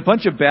there's a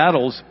bunch of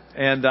battles.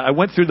 And I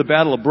went through the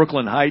Battle of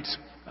Brooklyn Heights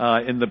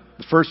in the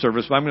first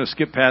service. But I'm going to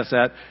skip past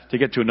that to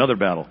get to another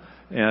battle.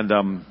 And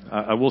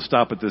I will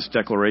stop at this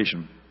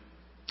declaration.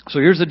 So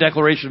here's the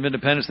Declaration of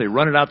Independence. They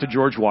run it out to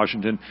George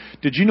Washington.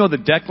 Did you know the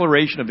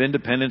Declaration of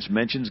Independence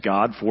mentions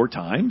God 4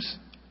 times?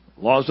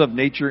 Laws of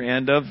nature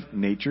and of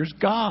nature's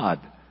God.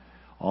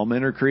 All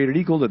men are created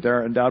equal, that they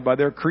are endowed by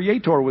their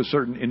Creator with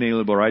certain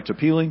inalienable rights,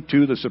 appealing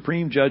to the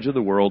supreme judge of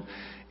the world,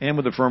 and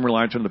with a firm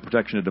reliance on the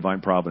protection of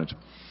divine providence.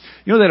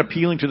 You know that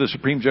appealing to the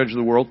supreme judge of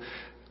the world?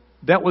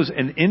 That was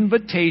an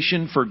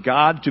invitation for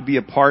God to be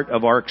a part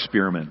of our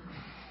experiment.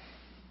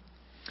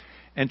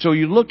 And so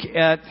you look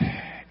at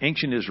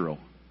ancient Israel.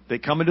 They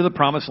come into the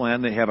promised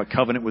land, they have a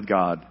covenant with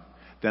God.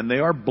 Then they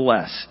are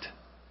blessed.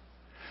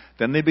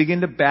 Then they begin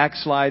to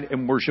backslide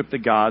and worship the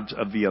gods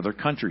of the other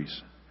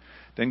countries.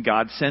 Then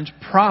God sends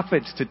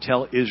prophets to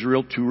tell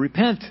Israel to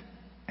repent.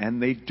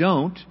 And they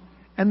don't.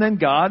 And then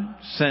God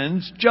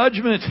sends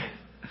judgment.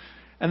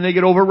 And they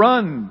get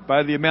overrun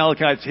by the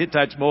Amalekites,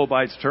 Hittites,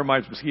 Moabites,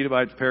 termites,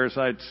 mosquitobites,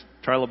 parasites,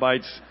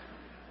 trilobites,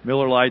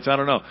 Millerites, I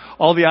don't know.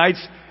 All the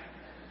ites.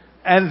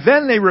 And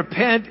then they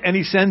repent and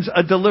he sends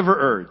a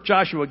deliverer.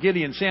 Joshua,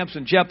 Gideon,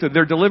 Samson, Jephthah.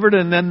 They're delivered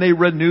and then they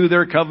renew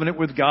their covenant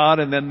with God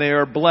and then they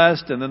are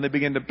blessed and then they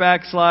begin to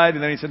backslide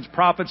and then he sends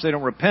prophets. They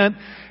don't repent.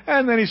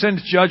 And then he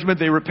sends judgment.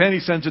 They repent. He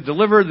sends a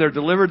deliverer. They're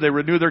delivered. They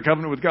renew their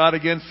covenant with God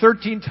again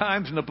 13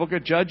 times in the book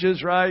of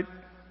Judges, right?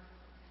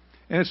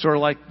 And it's sort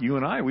of like you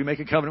and I. We make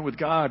a covenant with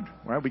God,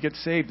 right? We get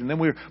saved and then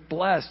we're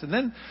blessed. And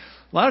then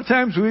a lot of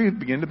times we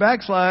begin to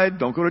backslide,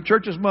 don't go to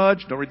church as much,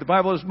 don't read the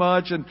Bible as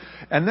much, and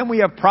then we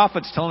have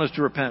prophets telling us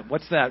to repent.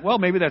 What's that? Well,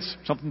 maybe that's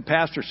something the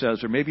pastor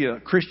says, or maybe a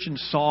Christian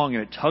song,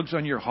 and it tugs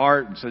on your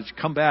heart and says,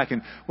 come back.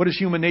 And what does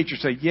human nature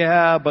say?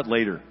 Yeah, but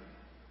later.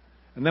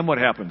 And then what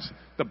happens?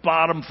 The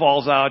bottom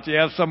falls out. You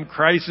have some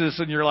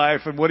crisis in your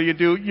life, and what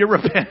do? You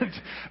repent.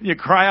 You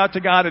cry out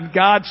to God, and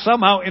God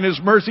somehow in His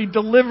mercy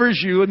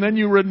delivers you, and then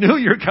you renew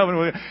your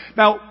covenant with Him.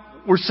 Now,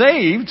 we're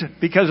saved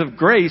because of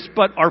grace,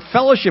 but our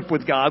fellowship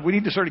with God, we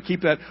need to sort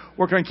of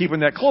work on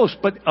keeping that close.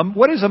 But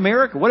what is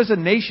America? What is a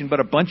nation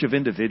but a bunch of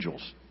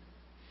individuals?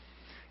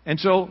 And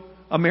so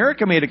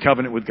America made a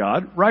covenant with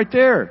God right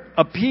there,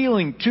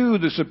 appealing to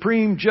the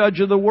supreme judge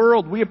of the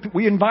world.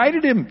 We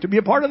invited him to be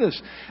a part of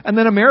this. And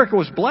then America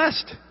was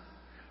blessed.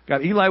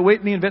 Got Eli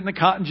Whitney inventing the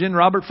cotton gin,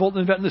 Robert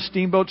Fulton inventing the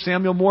steamboat,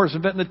 Samuel Morse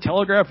inventing the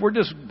telegraph. We're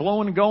just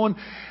blowing and going.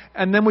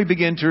 And then we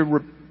begin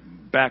to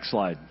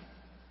backslide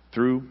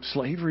through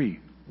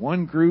slavery.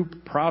 One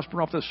group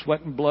prospering off the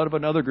sweat and blood of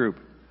another group.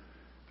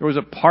 There was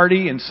a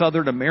party in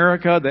Southern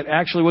America that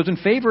actually was in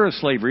favor of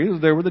slavery.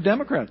 There were the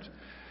Democrats.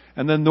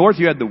 And then north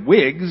you had the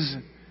Whigs.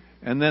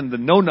 and then the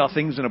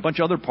Know-Nothings and a bunch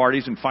of other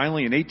parties, and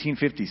finally in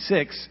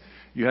 1856,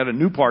 you had a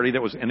new party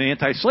that was an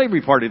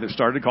anti-slavery party that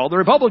started called the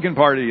Republican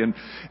Party.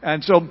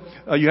 And so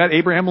you had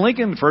Abraham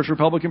Lincoln, the first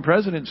Republican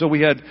president. So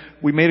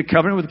we made a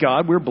covenant with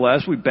God. We were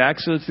blessed. We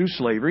backslid through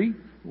slavery.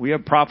 We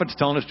have prophets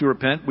telling us to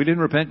repent. We didn't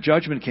repent.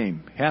 Judgment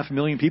came.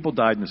 500,000 people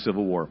died in the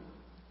Civil War.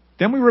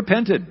 Then we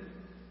repented.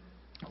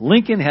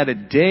 Lincoln had a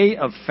day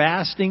of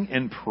fasting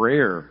and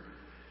prayer.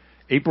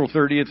 April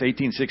 30th,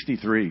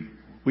 1863.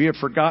 We have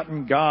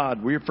forgotten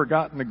God. We have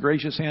forgotten the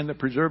gracious hand that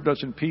preserved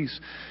us in peace.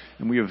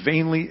 And we have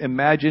vainly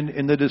imagined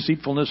in the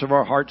deceitfulness of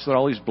our hearts that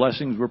all these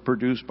blessings were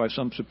produced by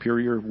some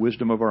superior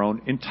wisdom of our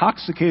own.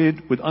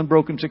 Intoxicated with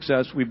unbroken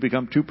success, we've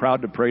become too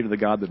proud to pray to the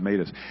God that made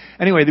us.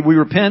 Anyway, we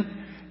repent,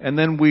 and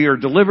then we are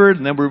delivered,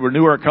 and then we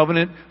renew our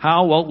covenant.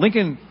 How? Well,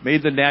 Lincoln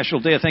made the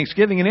National Day of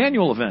Thanksgiving an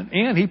annual event,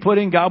 and he put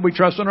in God We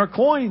Trust on our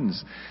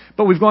coins.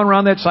 But we've gone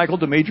around that cycle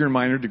to major and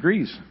minor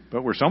degrees.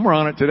 But we're somewhere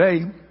on it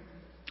today.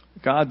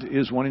 God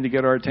is wanting to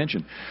get our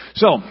attention.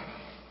 So,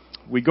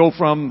 we go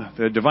from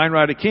the divine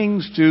right of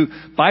kings to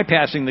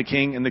bypassing the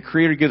king, and the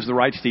Creator gives the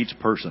rights to each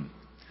person.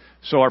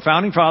 So our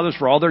founding fathers,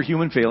 for all their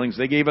human failings,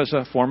 they gave us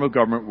a form of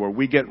government where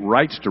we get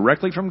rights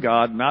directly from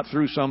God, not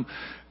through some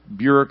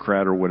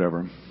bureaucrat or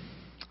whatever.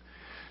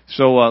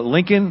 So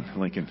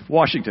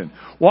Washington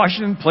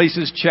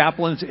places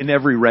chaplains in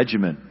every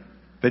regiment.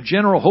 The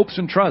general hopes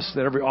and trusts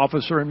that every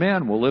officer and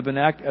man will live and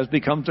act as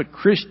becomes a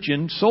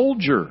Christian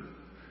soldier,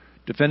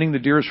 defending the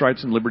dearest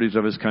rights and liberties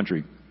of his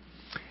country.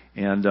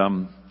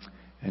 And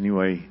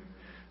anyway,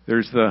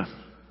 there's the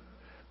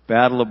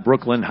Battle of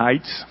Brooklyn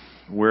Heights,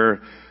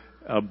 where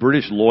a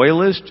British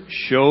loyalist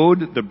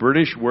showed the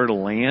British where to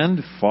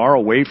land far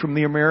away from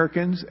the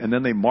Americans, and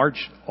then they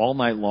marched all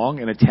night long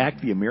and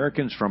attacked the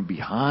Americans from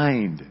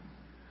behind.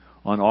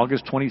 On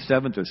August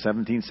 27th of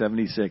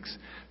 1776,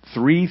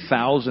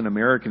 3,000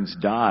 Americans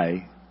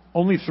die,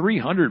 only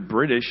 300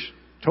 British,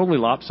 totally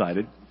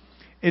lopsided.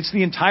 It's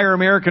the entire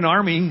American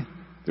army.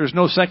 There's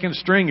no second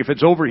string. If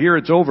it's over here,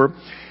 it's over.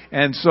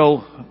 And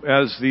so,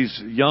 as these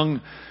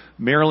young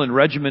Maryland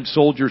regiment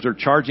soldiers are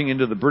charging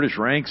into the British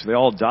ranks, they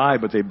all die,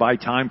 but they buy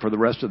time for the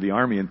rest of the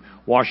army. And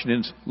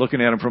Washington's looking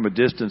at them from a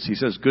distance. He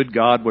says, "Good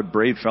God, what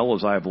brave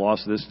fellows I have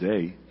lost this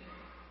day."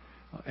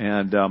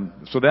 And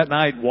so that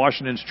night,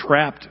 Washington's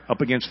trapped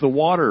up against the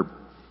water.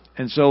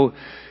 And so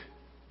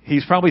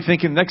he's probably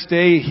thinking next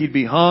day he'd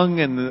be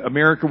hung and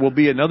America will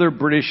be another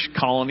British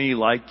colony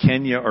like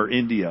Kenya or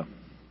India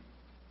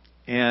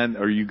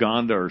or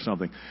Uganda or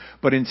something.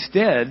 But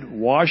instead,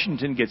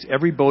 Washington gets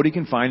every boat he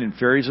can find and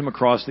ferries them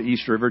across the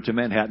East River to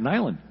Manhattan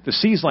Island. The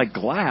sea's like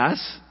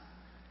glass,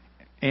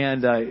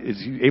 and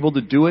is able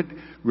to do it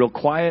real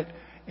quiet.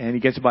 And he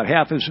gets about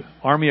half his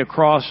army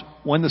across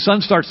when the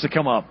sun starts to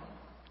come up.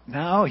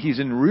 Now he's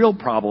in real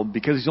problem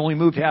because he's only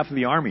moved half of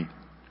the army.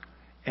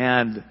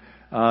 And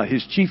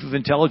his chief of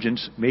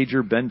intelligence,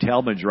 Major Ben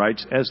Talmadge,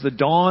 writes, "As the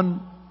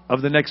dawn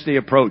of the next day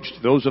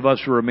approached, those of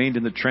us who remained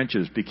in the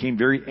trenches became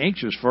very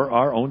anxious for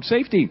our own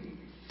safety.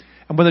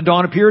 And when the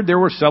dawn appeared, there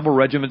were several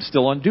regiments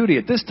still on duty.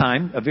 At this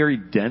time, a very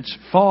dense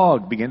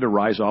fog began to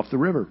rise off the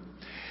river.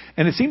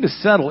 And it seemed to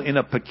settle in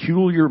a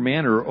peculiar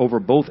manner over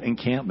both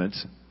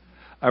encampments.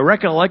 I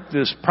recollect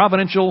this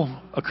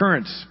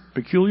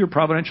peculiar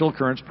providential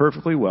occurrence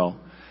perfectly well.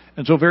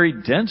 And so very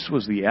dense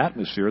was the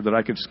atmosphere that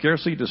I could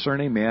scarcely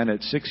discern a man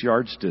at 6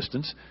 yards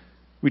distance.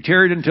 We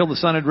tarried until the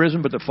sun had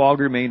risen, but the fog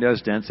remained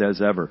as dense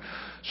as ever."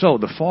 So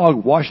the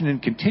fog, Washington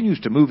continues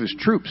to move his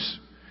troops,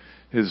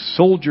 his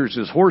soldiers,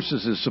 his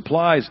horses, his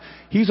supplies.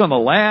 He's on the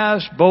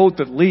last boat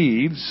that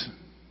leaves.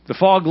 The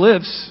fog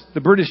lifts, the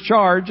British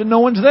charge, and no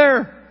one's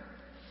there.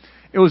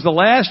 It was the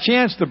last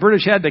chance the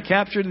British had to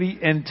capture the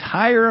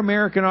entire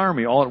American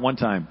army all at one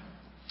time.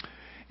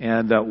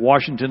 And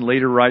Washington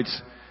later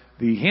writes,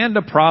 "The hand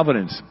of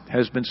Providence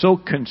has been so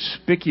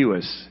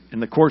conspicuous in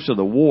the course of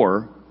the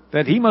war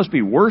that he must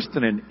be worse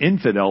than an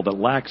infidel that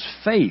lacks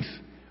faith.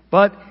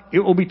 But it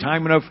will be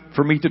time enough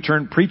for me to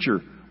turn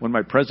preacher when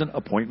my present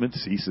appointment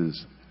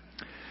ceases."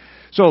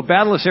 So,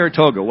 Battle of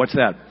Saratoga, what's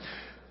that?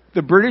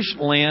 The British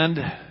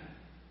land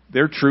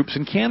their troops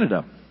in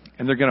Canada.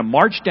 And they're going to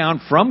march down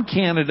from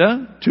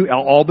Canada to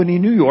Albany,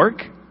 New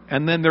York.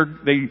 And then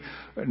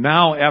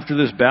now, after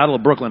this Battle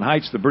of Brooklyn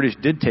Heights, the British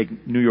did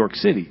take New York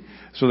City.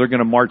 So they're going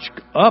to march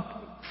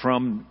up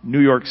from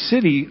New York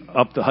City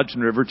up the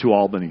Hudson River to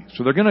Albany.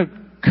 So they're going to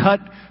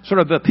cut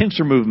sort of the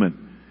pincer movement.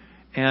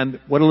 And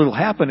what will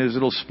happen is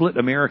it'll split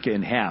America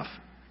in half.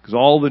 Because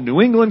all the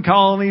New England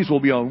colonies will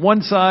be on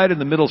one side and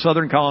the middle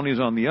southern colonies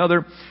on the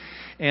other.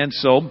 And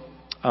so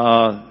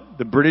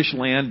the British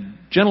land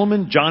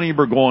gentleman Johnny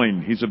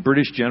Burgoyne, he's a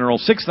British general.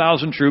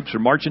 6,000 troops are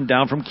marching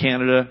down from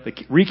Canada. They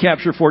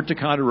recapture Fort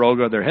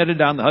Ticonderoga. They're headed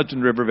down the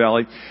Hudson River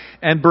Valley.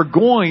 And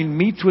Burgoyne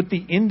meets with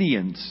the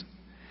Indians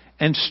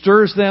and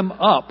stirs them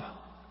up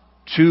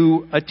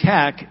to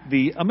attack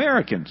the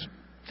Americans.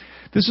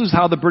 This is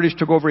how the British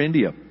took over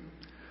India.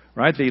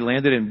 Right? They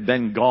landed in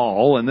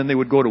Bengal, and then they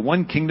would go to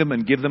one kingdom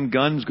and give them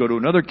guns, go to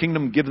another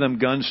kingdom, give them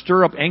guns,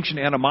 stir up ancient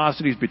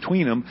animosities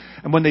between them,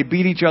 and when they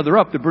beat each other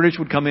up, the British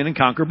would come in and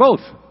conquer both.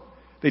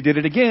 They did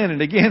it again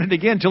and again and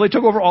again until they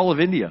took over all of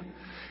India.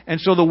 And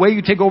so the way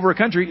you take over a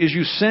country is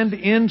you send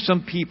in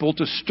some people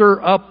to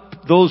stir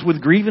up those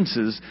with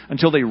grievances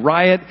until they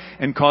riot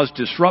and cause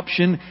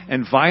disruption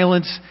and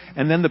violence.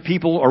 And then the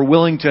people are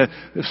willing to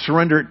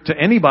surrender to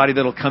anybody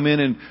that'll come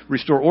in and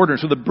restore order.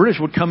 So the British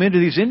would come into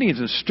these Indians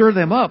and stir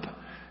them up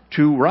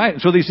to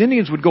riot. So these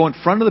Indians would go in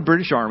front of the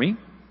British Army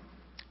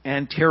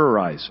and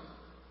terrorize.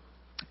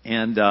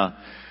 And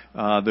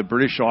the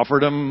British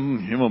offered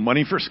them,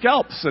 money for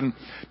scalps. And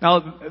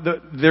now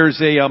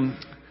there's a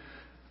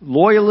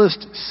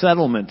Loyalist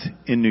settlement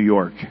in New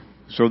York.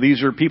 So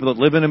these are people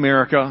that live in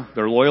America.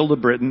 They're loyal to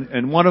Britain.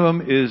 And one of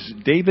them is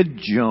David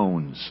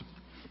Jones.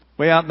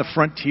 Way out in the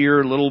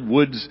frontier, little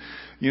woods,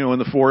 in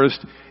the forest.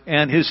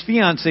 And his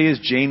fiancée is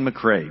Jane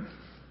McCrae.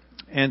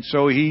 And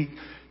so he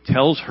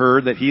tells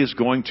her that he is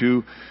going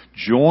to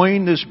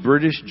join this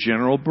British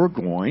General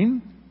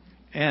Burgoyne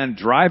and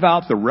drive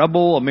out the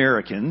rebel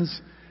Americans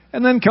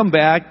and then come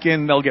back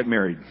and they'll get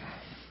married.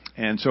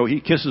 And so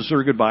he kisses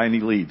her goodbye and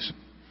he leaves.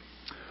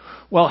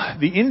 Well,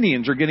 the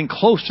Indians are getting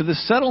close to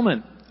this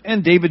settlement,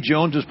 and David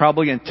Jones is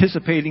probably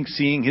anticipating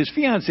seeing his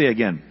fiancée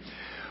again.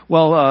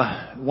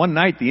 Well, one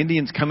night the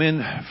Indians come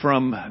in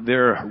from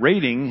their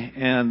raiding,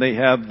 and they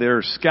have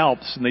their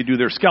scalps, and they do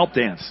their scalp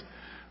dance,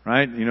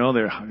 right?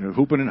 They're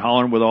hooping and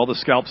hollering with all the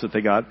scalps that they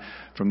got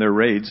from their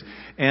raids.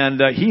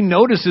 And he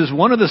notices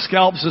one of the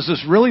scalps is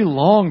this really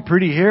long,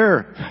 pretty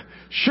hair.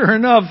 Sure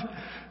enough,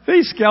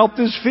 they scalped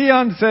his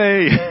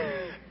fiancée.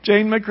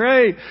 Jane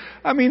McCrae.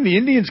 I mean, the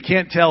Indians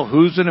can't tell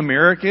who's an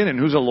American and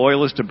who's a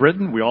loyalist to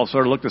Britain. We all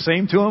sort of look the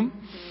same to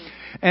them.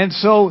 And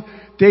so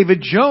David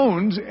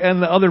Jones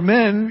and the other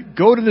men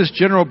go to this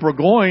General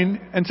Burgoyne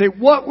and say,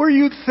 "What were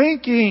you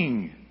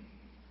thinking?"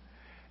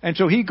 And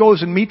so he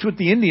goes and meets with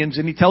the Indians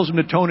and he tells them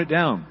to tone it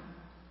down.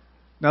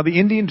 Now the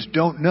Indians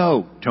don't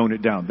know tone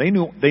it down. They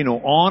know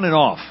on and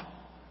off.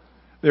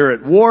 They're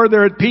at war,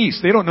 they're at peace.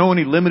 They don't know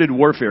any limited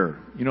warfare.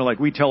 Like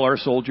we tell our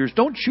soldiers,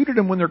 don't shoot at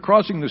them when they're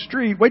crossing the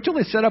street. Wait till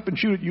they set up and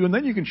shoot at you, and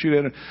then you can shoot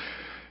at them.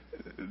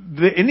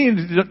 The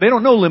Indians, they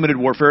don't know limited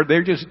warfare.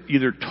 They're just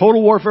either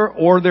total warfare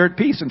or they're at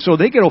peace. And so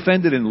they get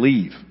offended and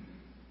leave.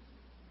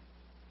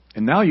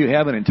 And now you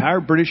have an entire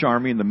British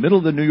army in the middle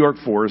of the New York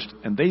forest,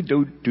 and they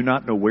do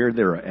not know where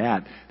they're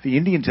at. The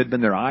Indians had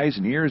been their eyes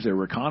and ears, their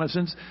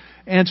reconnaissance.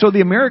 And so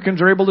the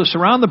Americans are able to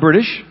surround the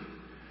British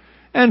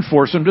and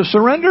force them to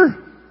surrender.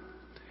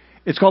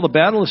 It's called the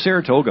Battle of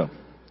Saratoga.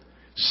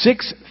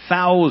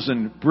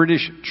 6,000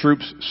 British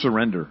troops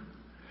surrender.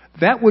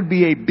 That would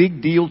be a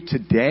big deal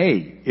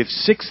today if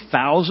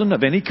 6,000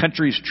 of any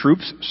country's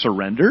troops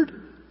surrendered.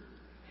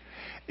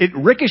 It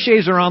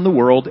ricochets around the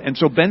world, and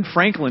so Ben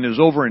Franklin is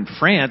over in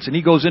France, and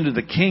he goes into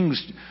the king's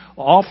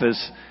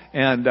office,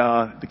 and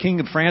the king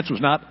of France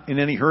was not in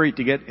any hurry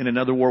to get in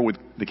another war with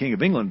the king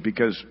of England,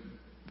 because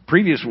the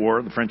previous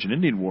war, the French and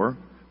Indian War,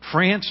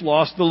 France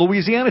lost the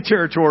Louisiana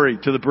Territory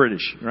to the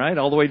British, right,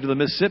 all the way to the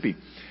Mississippi.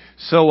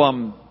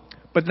 So,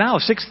 but now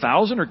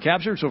 6,000 are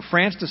captured, so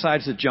France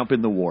decides to jump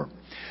in the war.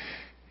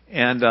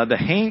 And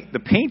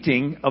the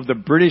painting of the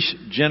British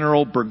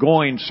General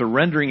Burgoyne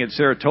surrendering at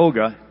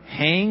Saratoga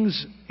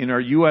hangs in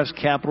our U.S.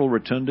 Capitol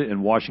Rotunda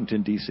in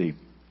Washington, D.C.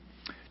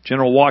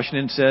 General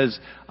Washington says,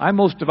 "I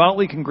most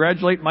devoutly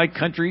congratulate my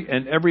country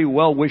and every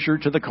well-wisher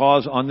to the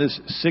cause on this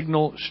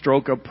signal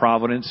stroke of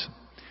Providence."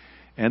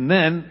 And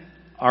then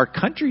our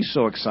country's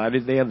so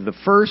excited, they have the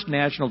first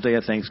National Day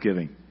of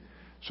Thanksgiving.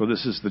 So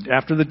this is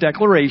after the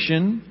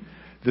Declaration.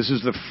 This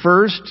is the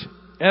first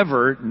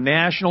ever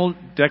National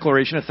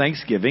Declaration of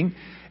Thanksgiving.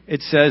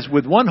 It says,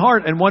 "With one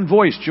heart and one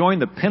voice join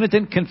the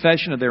penitent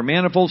confession of their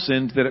manifold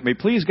sins, that it may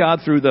please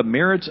God through the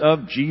merits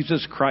of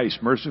Jesus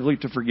Christ, mercifully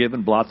to forgive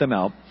and blot them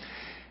out.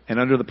 And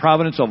under the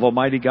providence of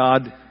Almighty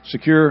God,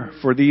 secure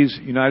for these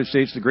United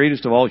States the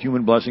greatest of all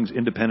human blessings,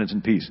 independence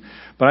and peace."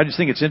 But I just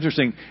think it's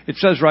interesting. It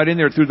says right in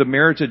there, through the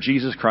merits of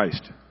Jesus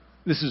Christ.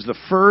 This is the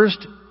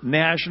first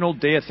National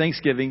Day of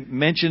Thanksgiving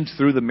mentioned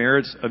through the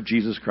merits of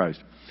Jesus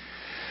Christ.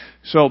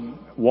 So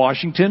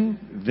Washington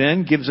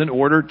then gives an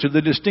order to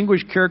the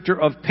distinguished character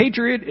of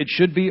patriot. It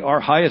should be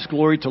our highest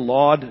glory to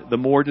laud the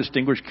more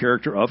distinguished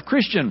character of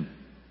Christian.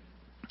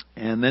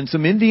 And then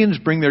some Indians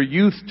bring their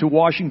youth to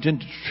Washington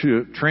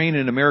to train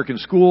in American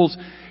schools.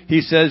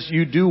 He says,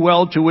 "You do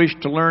well to wish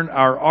to learn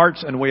our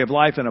arts and way of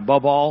life, and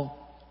above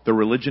all, the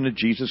religion of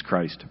Jesus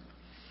Christ."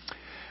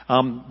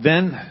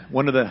 Then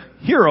one of the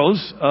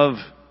heroes of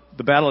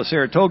the Battle of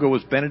Saratoga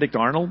was Benedict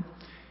Arnold.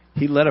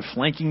 He led a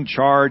flanking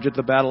charge at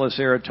the Battle of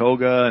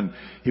Saratoga, and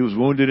he was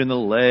wounded in the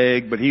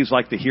leg, but he's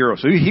like the hero.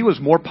 So he was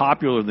more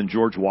popular than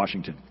George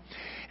Washington.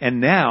 And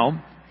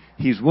now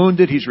he's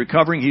wounded, he's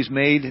recovering, he's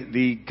made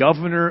the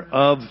governor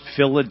of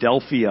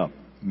Philadelphia,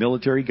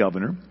 military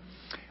governor.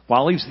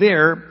 While he's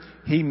there,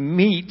 he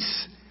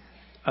meets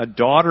a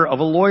daughter of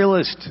a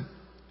loyalist,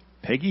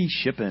 Peggy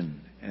Shippen.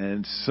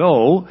 And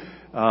so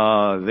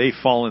they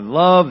fall in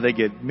love, they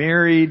get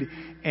married,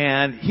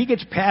 and he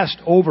gets passed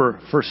over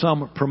for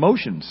some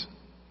promotions.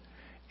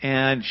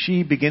 And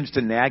she begins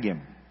to nag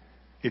him.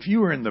 "If you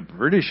were in the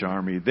British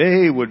Army,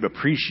 they would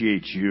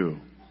appreciate you."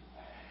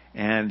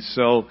 And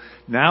so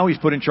now he's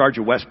put in charge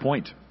of West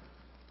Point.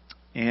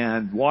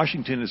 And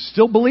Washington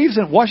still believes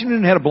in it.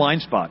 Washington had a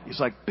blind spot. He's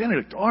like,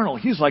 Benedict Arnold,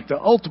 he's like the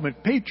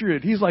ultimate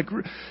patriot. He's like,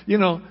 you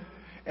know.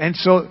 And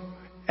so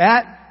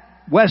at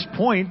West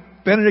Point,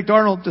 Benedict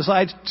Arnold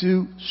decides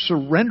to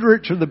surrender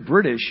it to the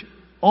British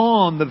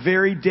on the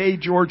very day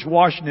George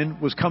Washington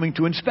was coming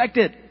to inspect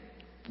it.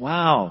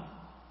 Wow.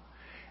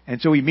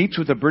 And so he meets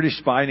with a British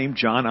spy named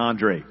John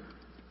Andre.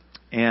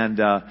 And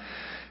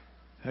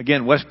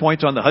again, West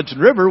Point's on the Hudson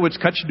River, which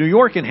cuts New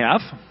York in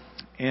half.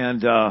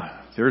 And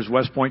there's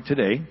West Point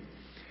today.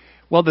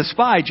 Well, the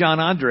spy, John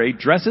Andre,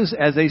 dresses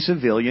as a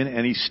civilian,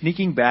 and he's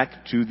sneaking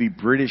back to the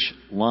British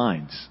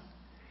lines.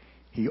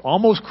 He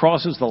almost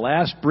crosses the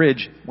last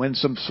bridge when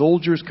some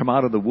soldiers come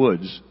out of the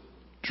woods,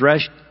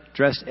 dressed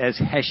as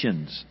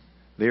Hessians.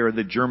 They are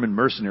the German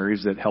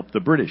mercenaries that helped the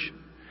British.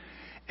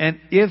 And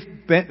if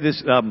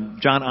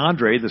John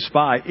Andre, the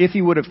spy, if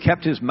he would have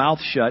kept his mouth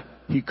shut,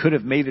 he could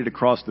have made it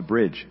across the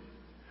bridge.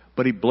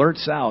 But he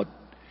blurts out,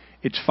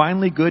 "It's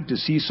finally good to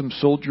see some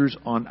soldiers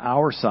on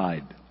our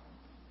side."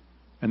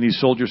 And these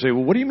soldiers say,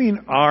 "Well, what do you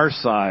mean our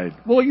side?"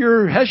 "Well,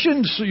 you're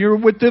Hessians. You're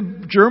with the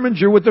Germans.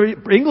 You're with the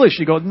English."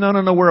 He goes,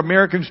 No, we're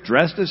Americans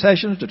dressed as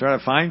Hessians to try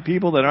to find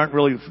people that aren't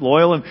really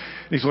loyal. And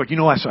he's like,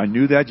 I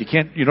knew that.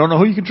 You don't know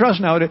who you can trust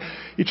now.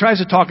 He tries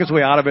to talk his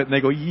way out of it, and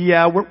they go,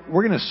 "Yeah,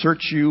 we're going to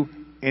search you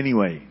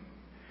anyway."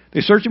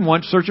 They search him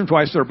once, search him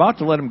twice. They're about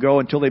to let him go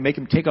until they make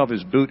him take off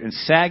his boot. And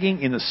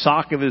sagging in the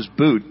sock of his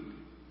boot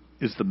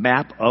is the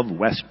map of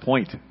West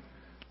Point.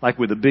 Like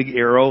with a big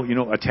arrow,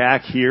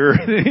 attack here.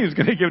 He's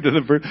going to give to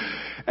the bird.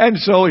 And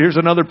so here's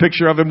another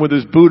picture of him with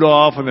his boot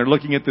off, and they're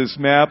looking at this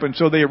map. And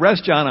so they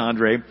arrest John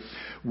Andre.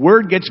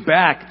 Word gets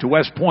back to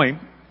West Point,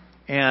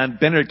 and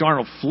Benedict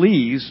Arnold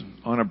flees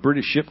on a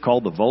British ship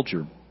called the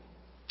Vulture.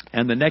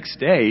 And the next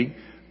day,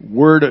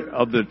 word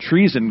of the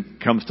treason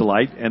comes to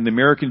light, and the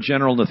American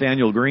General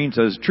Nathaniel Greene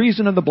says,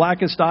 "Treason of the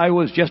blackest dye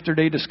was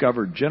yesterday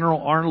discovered.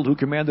 General Arnold, who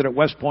commanded at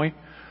West Point,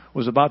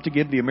 was about to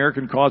give the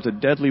American cause a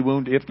deadly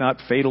wound, if not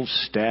fatal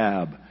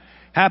stab.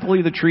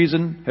 Happily, the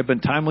treason had been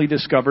timely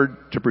discovered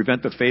to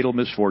prevent the fatal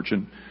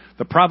misfortune.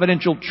 The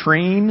providential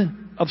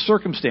train of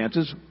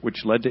circumstances,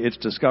 which led to its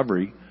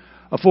discovery,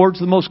 affords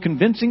the most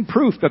convincing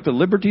proof that the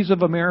liberties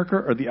of America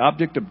are the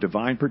object of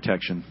divine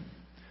protection."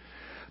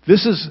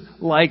 This is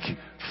like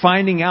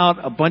finding out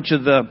a bunch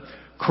of the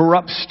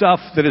corrupt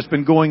stuff that has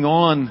been going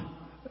on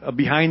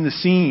behind the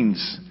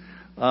scenes.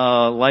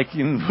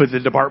 With the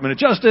Department of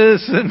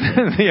Justice and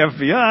the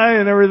FBI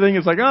and everything.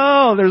 It's like,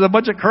 there's a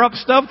bunch of corrupt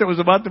stuff that was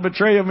about to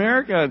betray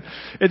America.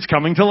 It's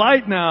coming to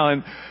light now.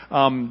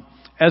 And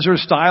Ezra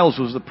Stiles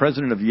was the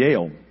president of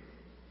Yale.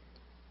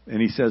 And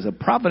he says, "A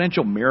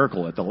providential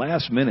miracle at the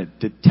last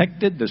minute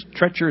detected this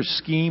treacherous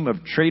scheme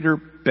of traitor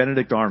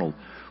Benedict Arnold,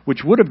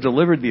 which would have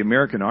delivered the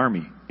American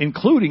army,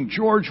 including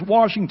George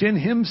Washington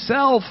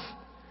himself,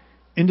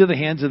 into the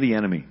hands of the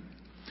enemy."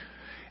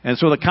 And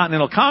so the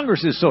Continental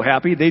Congress is so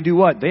happy, they do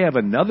what? They have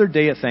another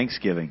day of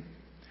Thanksgiving.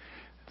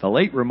 The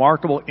late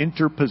remarkable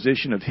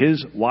interposition of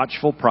his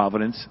watchful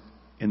providence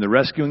in the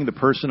rescuing the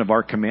person of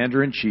our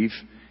Commander-in-Chief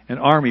and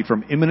army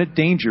from imminent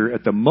danger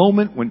at the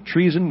moment when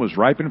treason was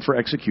ripened for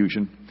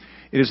execution.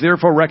 It is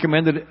therefore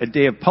recommended a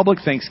day of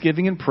public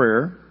thanksgiving and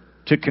prayer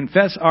to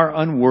confess our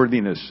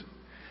unworthiness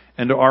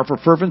and to offer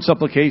fervent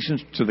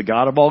supplications to the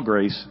God of all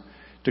grace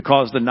to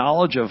cause the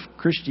knowledge of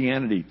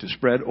Christianity to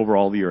spread over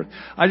all the earth.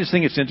 I just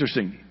think it's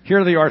interesting.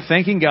 Here they are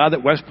thanking God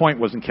that West Point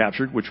wasn't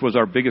captured, which was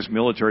our biggest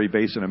military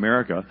base in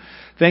America.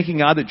 Thanking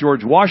God that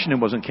George Washington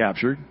wasn't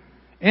captured.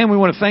 And we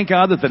want to thank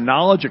God that the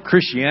knowledge of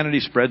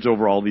Christianity spreads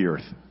over all the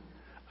earth.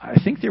 I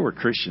think they were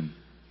Christian.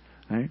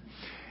 Right?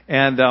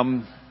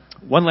 And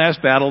one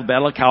last battle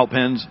of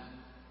Cowpens.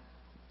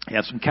 You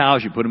have some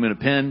cows, you put them in a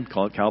pen,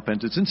 call it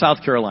Cowpens. It's in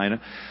South Carolina.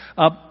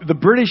 The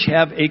British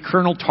have a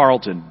Colonel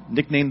Tarleton,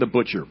 nicknamed the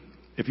Butcher.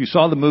 If you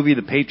saw the movie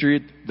The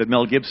Patriot that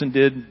Mel Gibson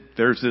did,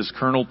 there's this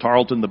Colonel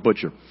Tarleton the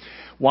Butcher.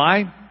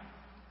 Why?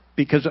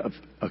 Because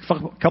a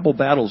couple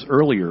battles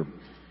earlier,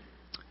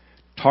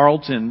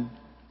 Tarleton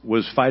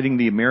was fighting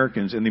the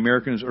Americans, and the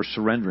Americans are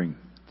surrendering.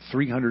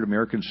 300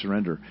 Americans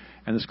surrender.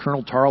 And this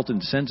Colonel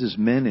Tarleton sends his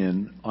men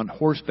in on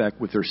horseback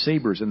with their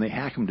sabers, and they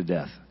hack him to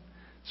death.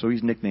 So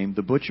he's nicknamed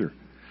the Butcher.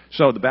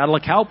 So the Battle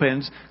of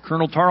Cowpens,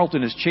 Colonel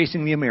Tarleton is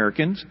chasing the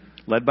Americans,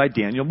 led by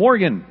Daniel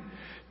Morgan.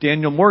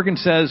 Daniel Morgan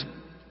says,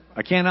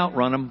 "I can't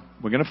outrun them.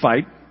 We're going to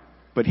fight."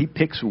 But he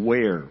picks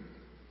where?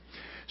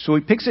 So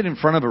he picks it in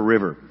front of a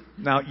river.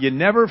 Now, you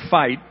never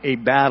fight a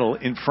battle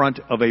in front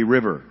of a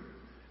river,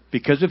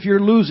 because if you're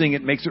losing,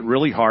 it makes it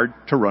really hard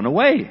to run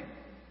away.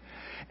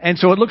 And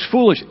so it looks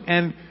foolish.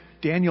 And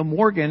Daniel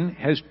Morgan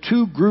has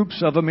two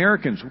groups of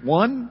Americans.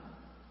 One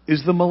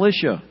is the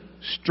militia,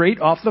 straight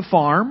off the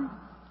farm,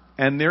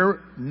 and they're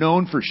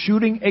known for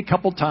shooting a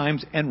couple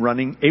times and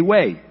running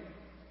away.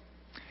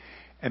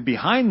 And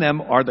behind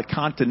them are the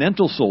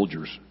Continental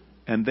soldiers,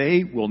 and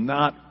they will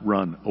not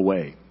run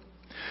away.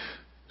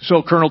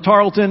 So Colonel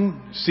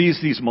Tarleton sees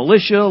these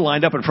militia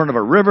lined up in front of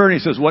a river, and he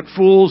says, "What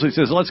fools?" He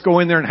says, "Let's go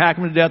in there and hack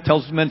them to death."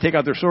 Tells his men to take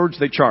out their swords.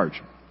 They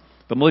charge.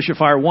 The militia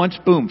fire once,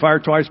 boom, fire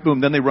twice,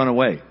 boom, then they run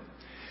away.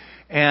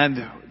 And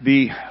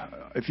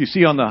if you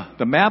see on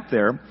the map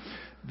there,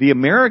 the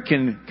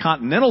American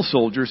Continental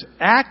soldiers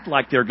act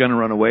like they're going to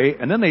run away,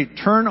 and then they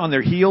turn on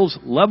their heels,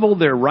 level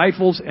their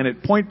rifles, and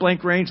at point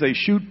blank range they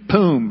shoot,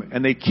 boom,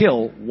 and they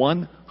kill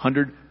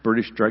 100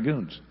 British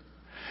dragoons.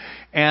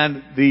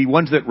 And the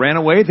ones that ran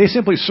away, they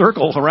simply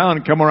circle around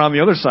and come around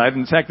the other side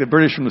and attack the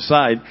British from the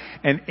side,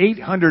 and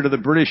 800 of the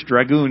British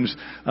dragoons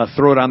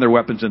throw down their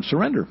weapons and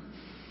surrender.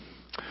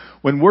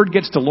 When word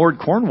gets to Lord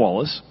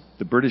Cornwallis,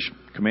 the British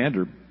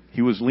commander,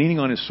 he was leaning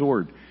on his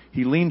sword.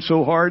 He leaned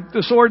so hard,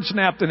 the sword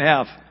snapped in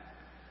half.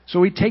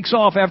 So he takes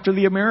off after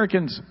the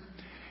Americans.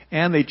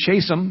 And they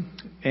chase him,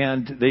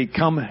 and they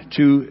come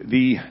to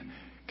the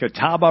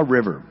Catawba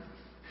River.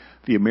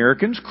 The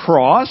Americans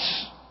cross.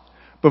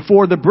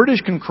 Before the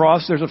British can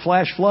cross, there's a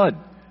flash flood,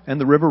 and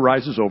the river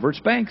rises over its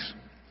banks.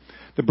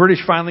 The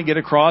British finally get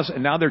across,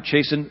 and now they're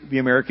chasing the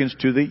Americans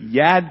to the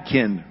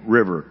Yadkin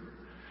River.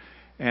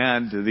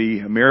 And the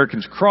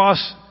Americans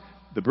cross.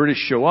 The British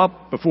show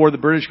up. Before the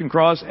British can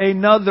cross,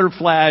 another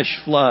flash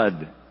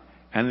flood.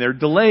 And they're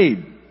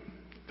delayed.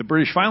 The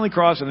British finally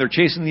cross, and they're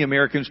chasing the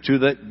Americans to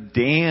the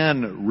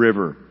Dan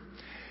River.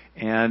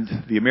 And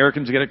the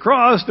Americans get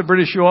across. The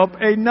British show up.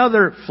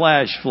 Another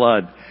flash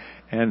flood.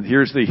 And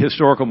here's the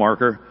historical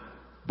marker.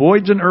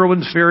 Boyd's and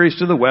Irwin's ferries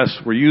to the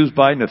west were used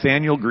by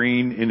Nathaniel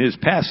Greene in his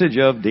passage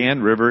of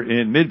Dan River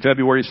in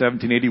mid-February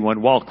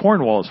 1781, while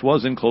Cornwallis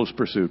was in close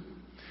pursuit.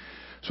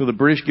 So the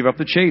British give up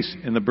the chase,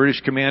 and the British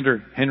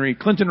commander, Henry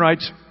Clinton,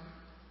 writes,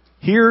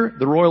 "Here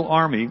the Royal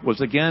Army was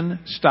again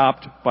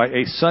stopped by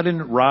a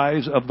sudden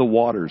rise of the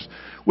waters,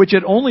 which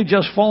had only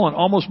just fallen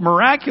almost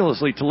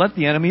miraculously to let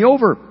the enemy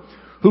over,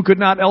 who could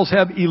not else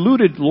have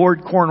eluded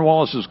Lord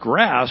Cornwallis's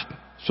grasp,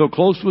 so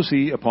close was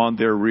he upon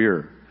their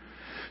rear."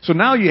 So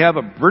now you have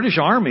a British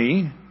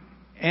army,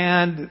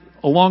 and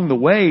along the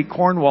way,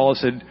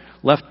 Cornwallis had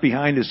left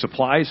behind his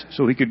supplies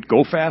so he could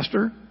go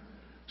faster.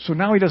 So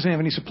now he doesn't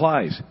have any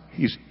supplies.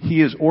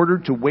 He is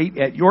ordered to wait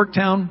at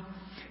Yorktown,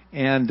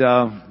 and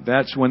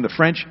that's when the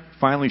French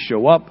finally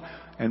show up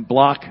and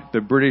block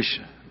the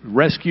British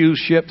rescue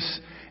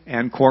ships,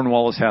 and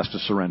Cornwallis has to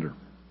surrender.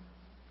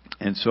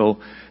 And so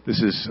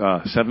this is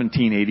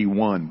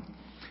 1781.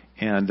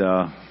 And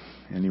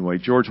anyway,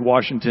 George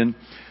Washington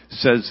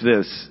says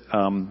this,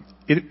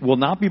 "It will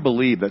not be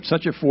believed that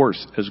such a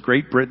force as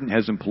Great Britain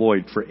has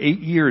employed for 8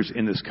 years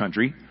in this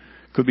country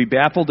could be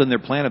baffled in their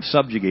plan of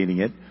subjugating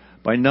it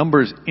by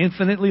numbers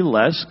infinitely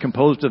less,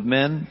 composed of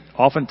men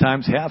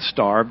oftentimes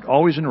half-starved,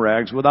 always in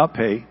rags, without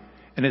pay,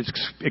 and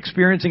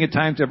experiencing at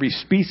times every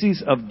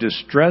species of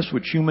distress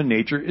which human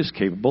nature is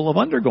capable of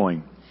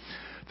undergoing.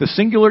 The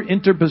singular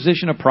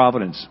interposition of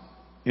Providence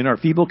in our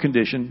feeble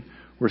condition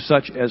were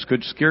such as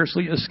could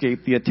scarcely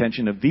escape the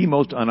attention of the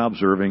most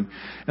unobserving."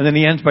 And then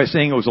he ends by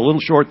saying it was a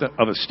little short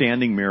of a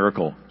standing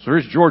miracle. So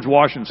here's George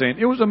Washington saying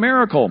it was a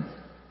miracle.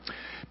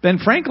 Ben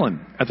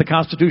Franklin at the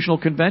Constitutional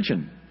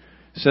Convention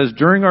says,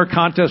 "During our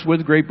contest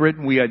with Great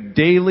Britain, we had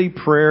daily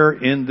prayer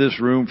in this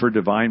room for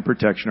divine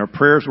protection. Our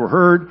prayers were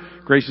heard,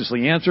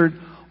 graciously answered.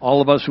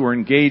 All of us who are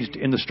engaged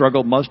in the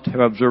struggle must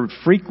have observed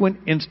frequent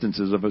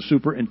instances of a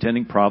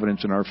superintending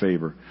providence in our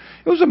favor."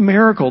 It was a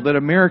miracle that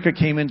America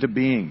came into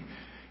being.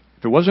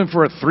 If it wasn't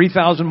for a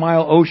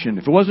 3,000-mile ocean,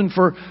 if it wasn't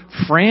for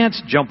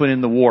France jumping in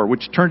the war,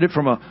 which turned it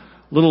from a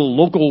little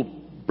local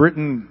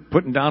Britain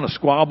putting down a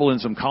squabble in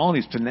some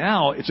colonies to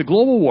now, it's a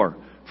global war.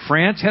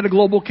 France had a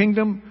global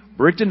kingdom.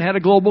 Britain had a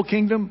global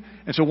kingdom.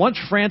 And so once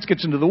France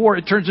gets into the war,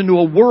 it turns into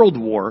a world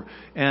war,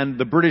 and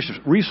the British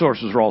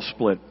resources are all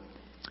split.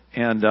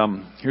 And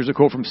here's a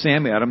quote from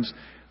Sam Adams.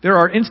 "There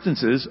are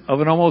instances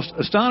of an almost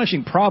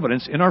astonishing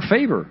providence in our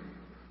favor.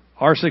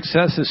 Our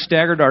success has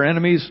staggered our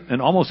enemies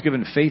and almost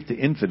given faith to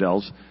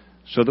infidels,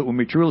 so that when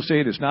we truly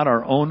say it is not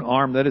our own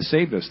arm that has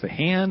saved us, the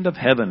hand of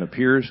heaven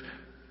appears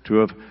to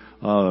have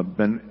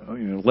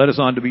led us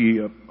on to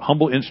be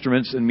humble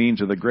instruments and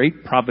means of the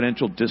great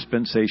providential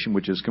dispensation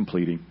which is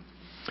completing."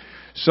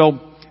 So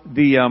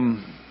the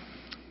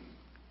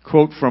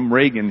quote from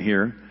Reagan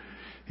here,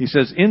 he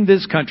says, "In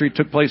this country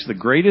took place the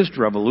greatest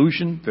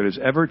revolution that has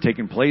ever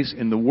taken place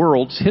in the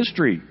world's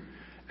history.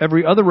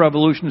 Every other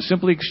revolution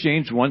simply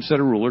exchanged one set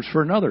of rulers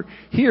for another.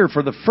 Here,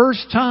 for the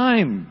first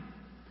time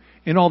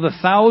in all the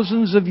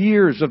thousands of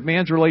years of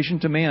man's relation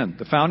to man,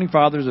 the Founding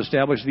Fathers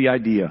established the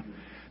idea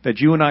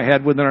that you and I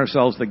had within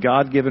ourselves the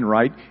God-given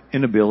right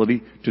and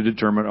ability to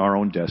determine our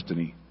own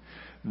destiny."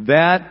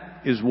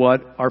 That is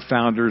what our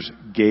founders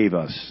gave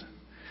us.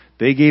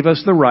 They gave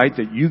us the right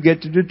that you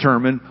get to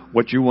determine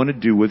what you want to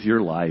do with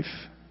your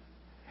life.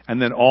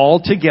 And then all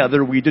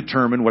together we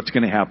determine what's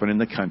going to happen in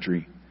the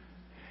country.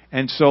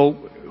 And so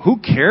who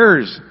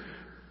cares,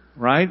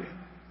 right,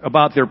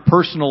 about their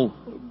personal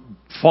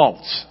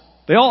faults?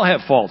 They all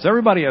have faults.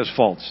 Everybody has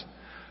faults.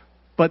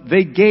 But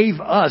they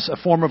gave us a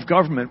form of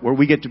government where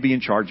we get to be in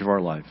charge of our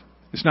life.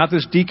 It's not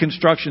this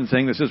deconstruction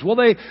thing that says, well,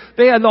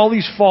 they had all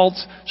these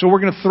faults, so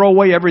we're going to throw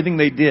away everything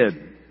they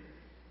did.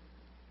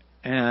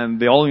 And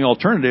the only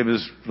alternative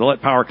is to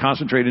let power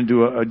concentrate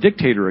into a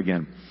dictator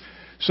again.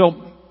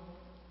 So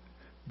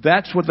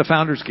That's what the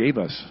founders gave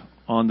us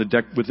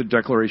with the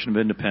Declaration of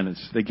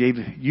Independence. They gave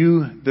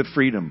you the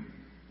freedom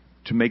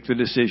to make the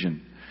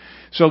decision.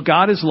 So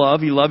God is love.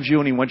 He loves you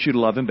and He wants you to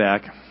love Him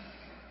back.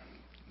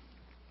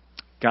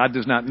 God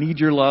does not need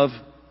your love,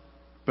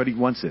 but He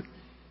wants it.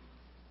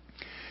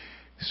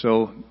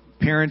 So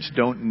parents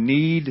don't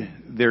need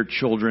their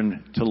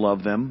children to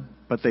love them,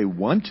 but they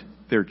want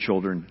their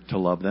children to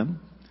love them.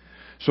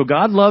 So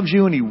God loves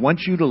you and He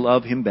wants you to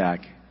love Him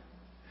back.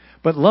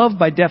 But love,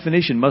 by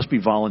definition, must be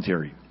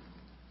voluntary.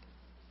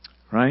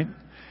 Right?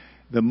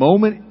 The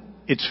moment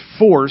it's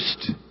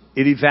forced,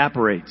 it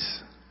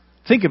evaporates.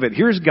 Think of it.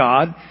 Here's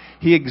God.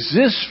 He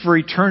exists for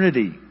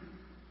eternity.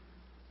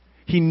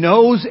 He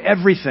knows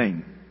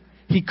everything.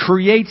 He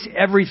creates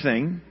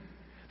everything.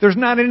 There's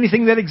not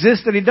anything that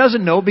exists that He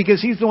doesn't know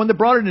because He's the one that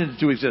brought it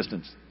into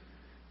existence.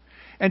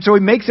 And so He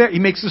makes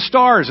the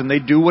stars and they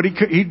do what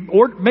He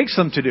makes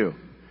them to do.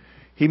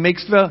 He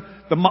makes the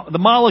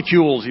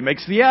molecules. He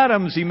makes the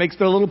atoms. He makes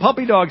the little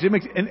puppy dogs.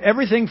 And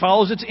everything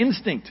follows its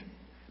instinct.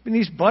 I mean,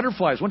 these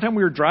butterflies. One time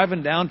we were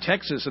driving down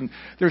Texas and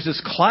there's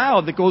this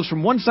cloud that goes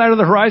from one side of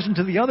the horizon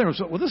to the other. And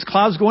so, well, this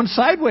cloud's going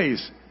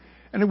sideways.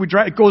 And then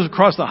it goes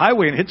across the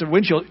highway and hits a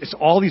windshield. It's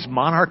all these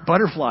monarch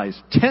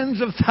butterflies. Tens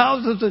of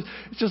thousands.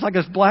 It's just like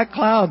this black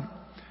cloud.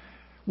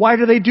 Why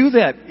do they do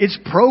that? It's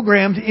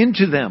programmed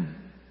into them.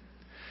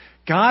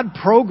 God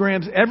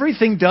programs,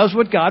 everything does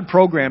what God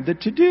programmed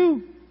it to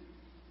do.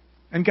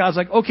 And God's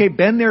like, okay,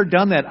 been there,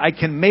 done that. I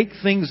can make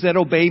things that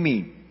obey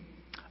me.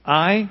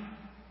 I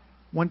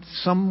want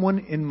someone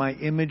in my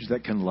image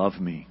that can love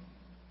me.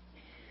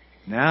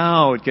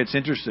 Now it gets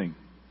interesting.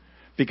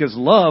 Because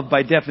love,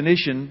 by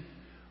definition,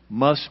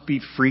 must be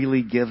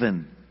freely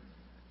given.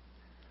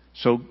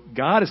 So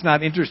God is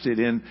not interested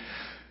in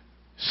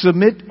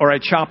submit or I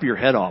chop your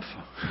head off.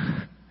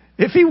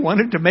 If He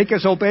wanted to make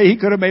us obey, He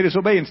could have made us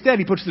obey. Instead,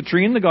 He puts the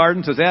tree in the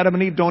garden, says, Adam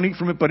and Eve, don't eat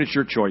from it, but it's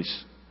your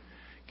choice.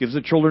 Gives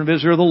the children of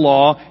Israel the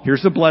law.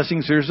 Here's the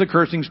blessings, here's the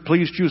cursings.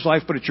 Please choose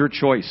life, but it's your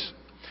choice.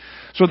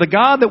 So the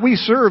God that we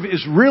serve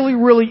is really,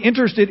 really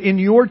interested in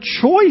your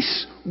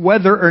choice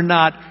whether or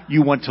not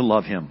you want to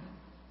love Him.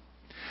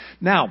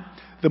 Now,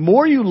 the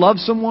more you love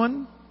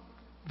someone,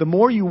 the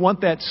more you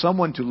want that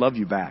someone to love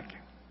you back.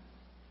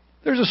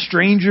 There's a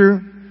stranger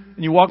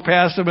and you walk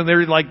past them and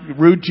they're like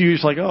rude to you.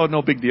 It's like, oh,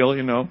 no big deal,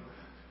 you know.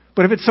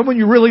 But if it's someone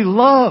you really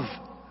love,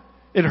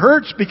 it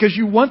hurts because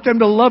you want them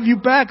to love you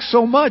back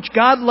so much.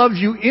 God loves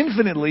you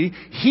infinitely.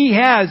 He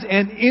has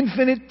an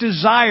infinite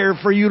desire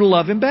for you to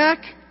love Him back.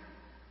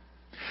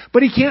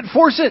 But He can't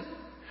force it.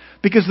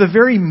 Because the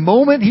very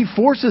moment He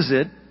forces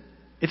it,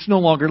 it's no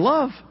longer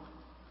love.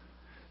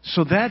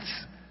 So that's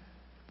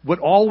what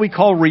all we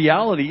call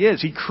reality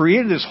is. He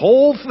created this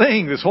whole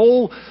thing, this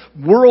whole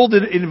world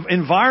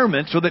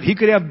environment so that He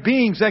could have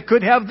beings that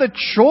could have the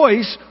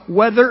choice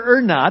whether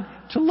or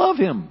not to love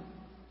Him.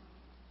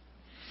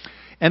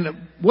 And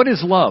what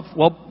is love?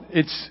 Well,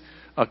 it's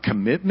a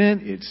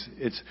commitment.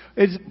 It's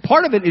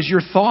part of it is your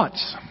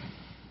thoughts.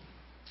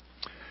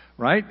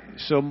 Right?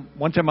 So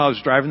one time I was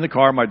driving the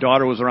car, my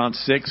daughter was around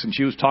 6 and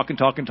she was talking,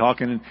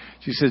 and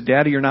she says,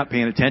 Daddy, you're not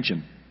paying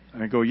attention.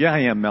 And I go, yeah,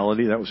 I am,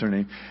 Melody. That was her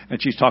name.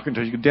 And she's talking to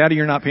her. She goes, Daddy,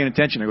 you're not paying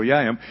attention. I go, yeah,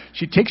 I am.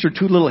 She takes her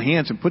 2 little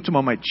hands and puts them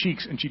on my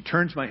cheeks and she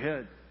turns my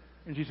head.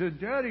 And she says,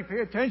 Daddy, pay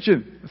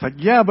attention. It's like,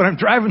 yeah, but I'm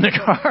driving the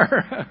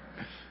car.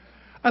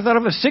 I thought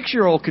if a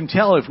 6-year-old can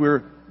tell if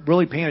we're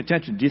really paying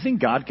attention, do you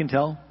think God can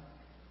tell?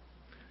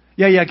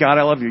 Yeah, God,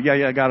 I love you.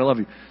 Yeah, God, I love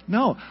you.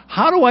 No.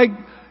 How do I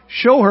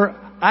show her?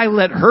 I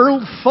let her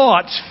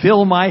thoughts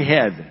fill my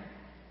head.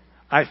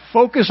 I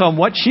focus on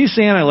what she's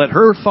saying. I let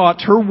her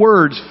thoughts, her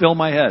words fill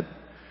my head.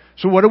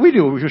 So what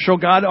do? We show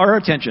God our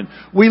attention.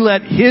 We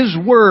let His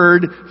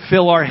Word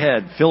fill our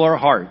head, fill our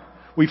heart.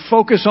 We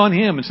focus on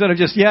Him instead of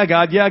just, yeah,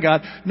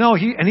 God. No,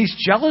 He's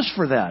jealous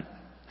for that.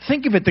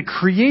 Think of it. The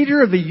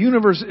Creator of the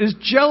universe is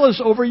jealous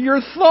over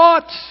your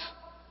thoughts.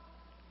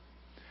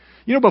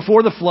 You know,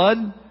 before the flood,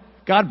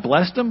 God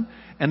blessed them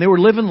and they were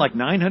living like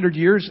 900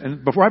 years.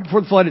 And right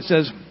before the flood, it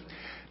says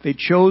they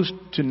chose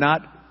to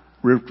not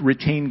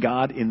retain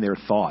God in their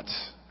thoughts.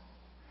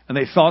 And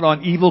they thought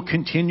on evil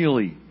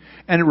continually.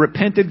 And it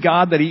repented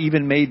God that He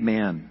even made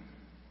man.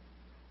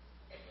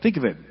 Think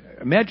of it.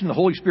 Imagine the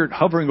Holy Spirit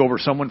hovering over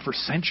someone for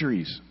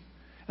centuries.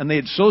 And they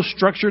had so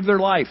structured their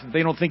life that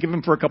they don't think of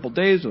Him for a couple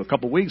days, or a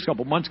couple weeks, a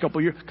couple months, a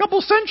couple years, a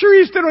couple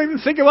centuries. They don't even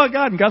think about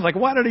God. And God's like,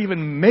 why did I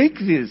even make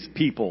these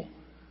people?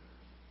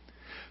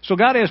 So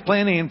God has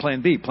plan A and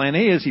plan B. Plan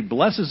A is He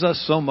blesses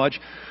us so much,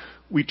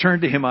 we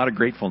turn to Him out of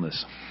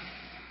gratefulness.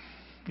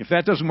 If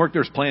that doesn't work,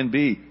 there's plan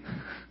B.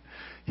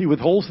 He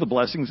withholds the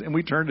blessings and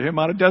we turn to Him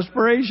out of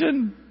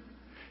desperation.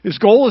 His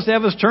goal is to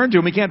have us turn to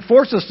Him. He can't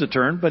force us to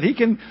turn, but He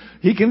can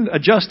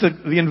adjust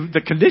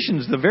the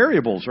conditions, the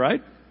variables,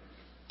 right?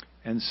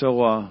 And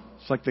so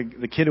it's like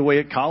the kid away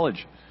at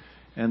college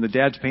and the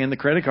dad's paying the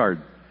credit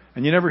card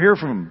and you never hear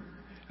from him.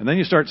 And then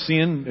you start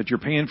seeing that you're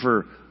paying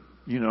for,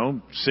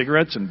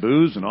 cigarettes and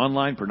booze and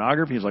online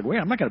pornography. He's like, wait,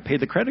 I'm not going to pay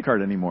the credit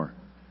card anymore.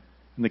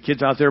 And the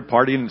kid's out there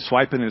partying and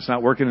swiping and it's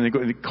not working,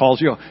 and he calls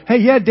you, hey,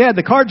 yeah, Dad,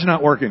 the card's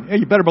not working. Hey,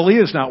 you better believe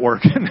it's not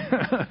working.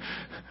 I'm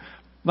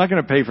not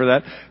going to pay for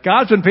that.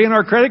 God's been paying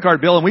our credit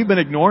card bill and we've been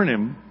ignoring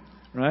Him,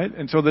 right?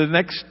 And so the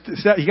next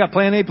step, you got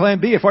plan A,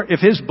 plan B. If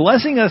His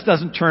blessing us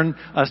doesn't turn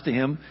us to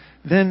Him,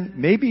 then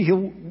maybe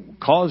He'll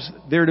cause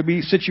there to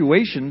be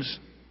situations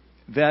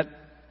that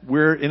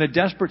we're in a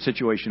desperate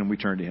situation and we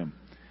turn to Him.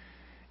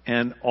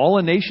 And all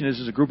a nation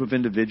is a group of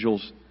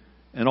individuals.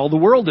 And all the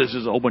world is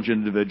a whole bunch of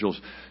individuals.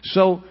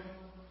 So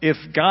if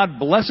God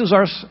blesses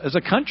us as a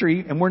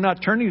country and we're not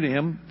turning to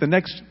Him, the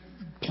next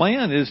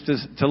plan is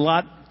to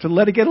let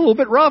it get a little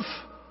bit rough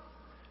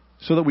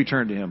so that we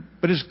turn to Him.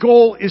 But His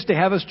goal is to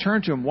have us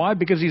turn to Him. Why?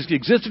 Because He's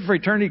existed for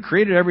eternity,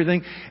 created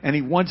everything, and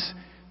He wants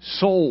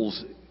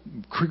souls,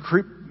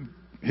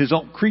 His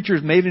own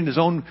creatures made in His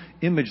own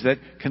image that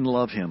can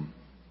love Him.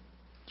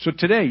 So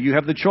today you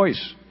have the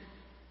choice.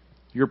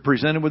 You're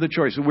presented with a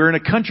choice. We're in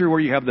a country where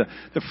you have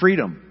the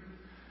freedom.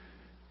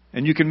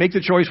 And you can make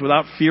the choice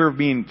without fear of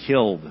being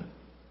killed.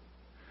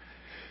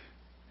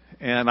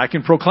 And I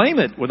can proclaim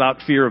it without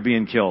fear of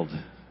being killed.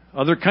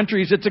 Other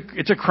countries,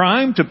 it's a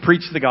crime to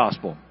preach the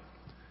gospel.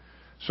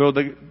 So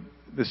the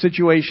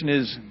situation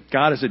is,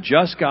 God is a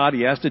just God.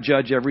 He has to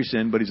judge every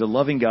sin, but He's a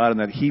loving God, and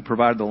that He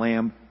provided the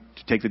Lamb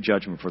to take the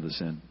judgment for the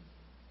sin.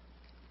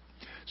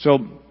 So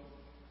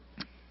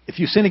if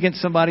you sin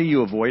against somebody,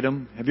 you avoid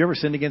them. Have you ever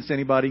sinned against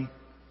anybody?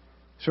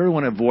 Sort of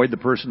want to avoid the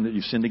person that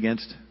you've sinned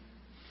against.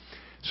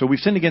 So we've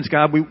sinned against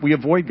God, we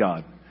avoid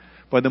God.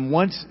 But then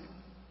once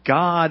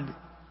God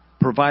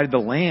provided the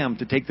Lamb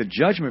to take the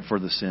judgment for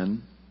the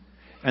sin,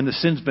 and the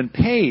sin's been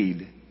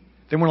paid,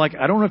 then we're like,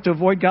 I don't have to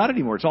avoid God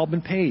anymore. It's all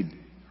been paid,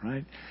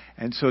 right?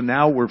 And so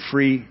now we're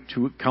free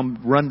to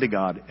come run to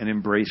God and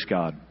embrace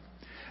God.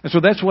 And so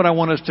that's what I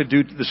want us to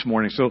do this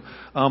morning. So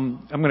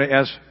I'm going to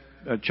ask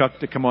Chuck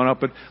to come on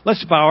up, but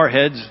let's bow our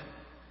heads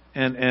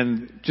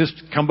and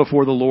just come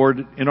before the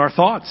Lord in our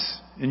thoughts,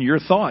 in your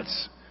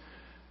thoughts.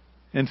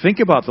 And think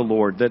about the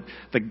Lord, that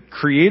the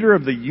creator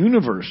of the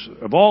universe,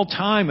 of all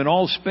time and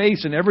all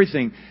space and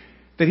everything,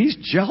 that He's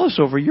jealous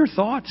over your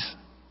thoughts.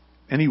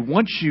 And He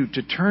wants you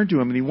to turn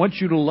to Him and He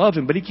wants you to love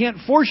Him, but He can't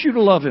force you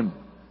to love Him.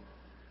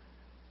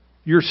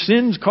 Your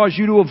sins cause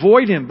you to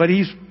avoid Him, but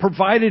He's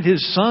provided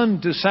His Son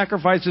to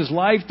sacrifice His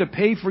life to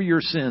pay for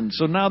your sins.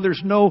 So now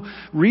there's no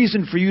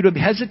reason for you to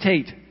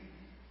hesitate.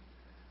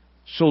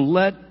 So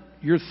let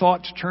your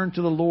thoughts turn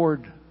to the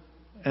Lord.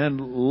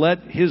 And let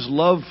His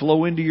love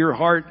flow into your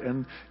heart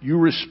and you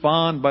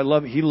respond by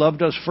love. He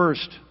loved us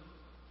first.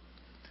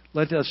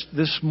 Let us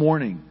this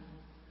morning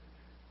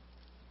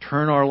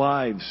turn our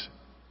lives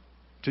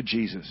to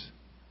Jesus.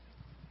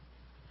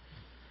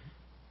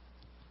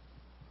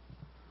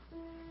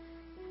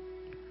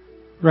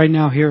 Right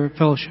now here at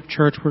Fellowship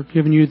Church, we're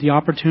giving you the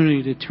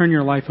opportunity to turn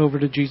your life over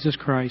to Jesus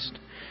Christ.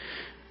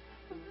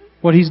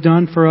 What He's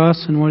done for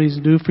us and what He's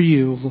due for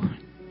you,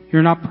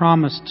 you're not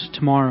promised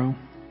tomorrow.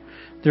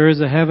 There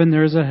is a heaven,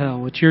 there is a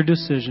hell. It's your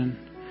decision.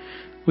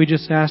 We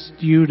just asked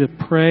you to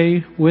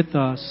pray with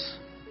us.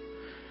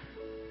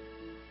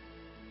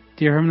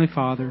 Dear Heavenly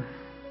Father,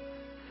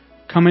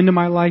 come into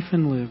my life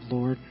and live,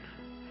 Lord.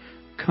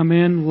 Come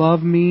in,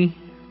 love me,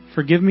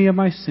 forgive me of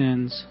my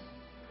sins.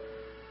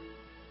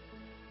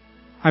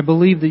 I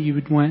believe that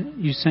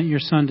you sent your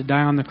Son to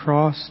die on the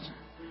cross.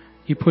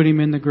 You put Him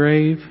in the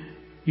grave.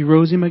 You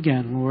rose Him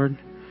again, Lord,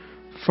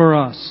 for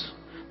us.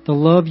 The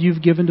love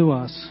you've given to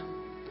us.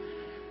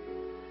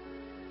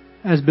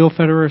 As Bill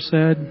Federer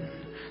said,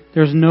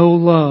 there's no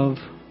love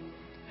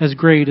as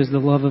great as the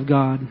love of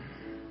God.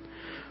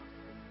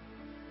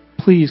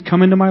 Please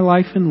come into my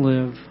life and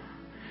live.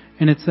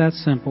 And it's that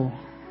simple.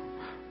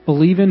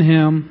 Believe in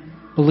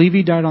Him. Believe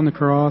He died on the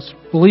cross.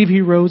 Believe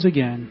He rose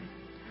again.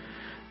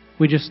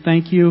 We just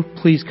thank you.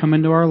 Please come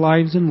into our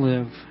lives and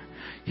live.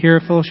 Here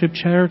at Fellowship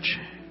Church,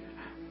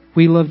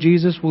 we love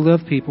Jesus. We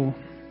love people.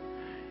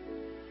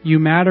 You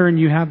matter and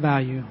you have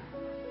value.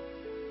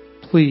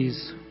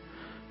 Please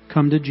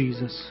come to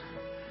Jesus.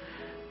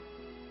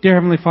 Dear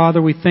Heavenly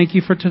Father, we thank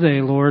you for today,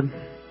 Lord.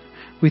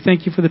 We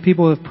thank you for the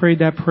people who have prayed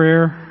that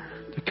prayer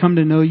to come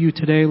to know you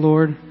today,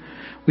 Lord.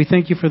 We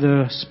thank you for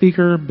the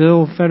speaker,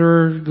 Bill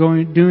Federer,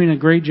 doing a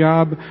great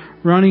job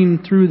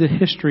running through the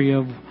history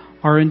of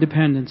our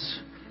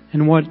independence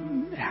and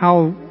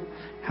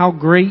how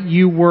great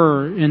you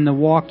were in the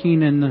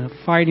walking and the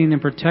fighting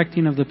and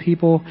protecting of the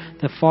people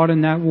that fought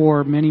in that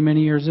war many,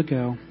 many years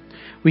ago.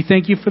 We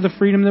thank you for the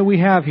freedom that we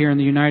have here in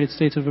the United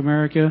States of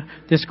America,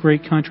 this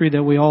great country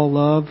that we all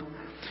love.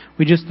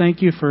 We just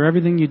thank you for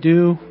everything you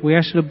do. We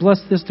ask you to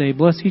bless this day.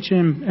 Bless each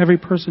and every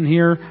person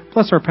here.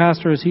 Bless our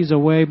pastor as he's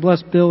away.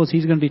 Bless Bill as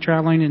he's going to be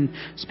traveling and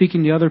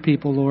speaking to other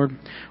people, Lord.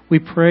 We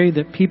pray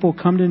that people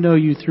come to know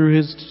you through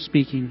his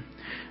speaking.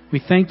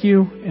 We thank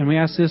you, and we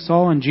ask this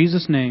all in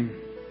Jesus' name.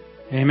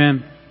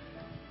 Amen.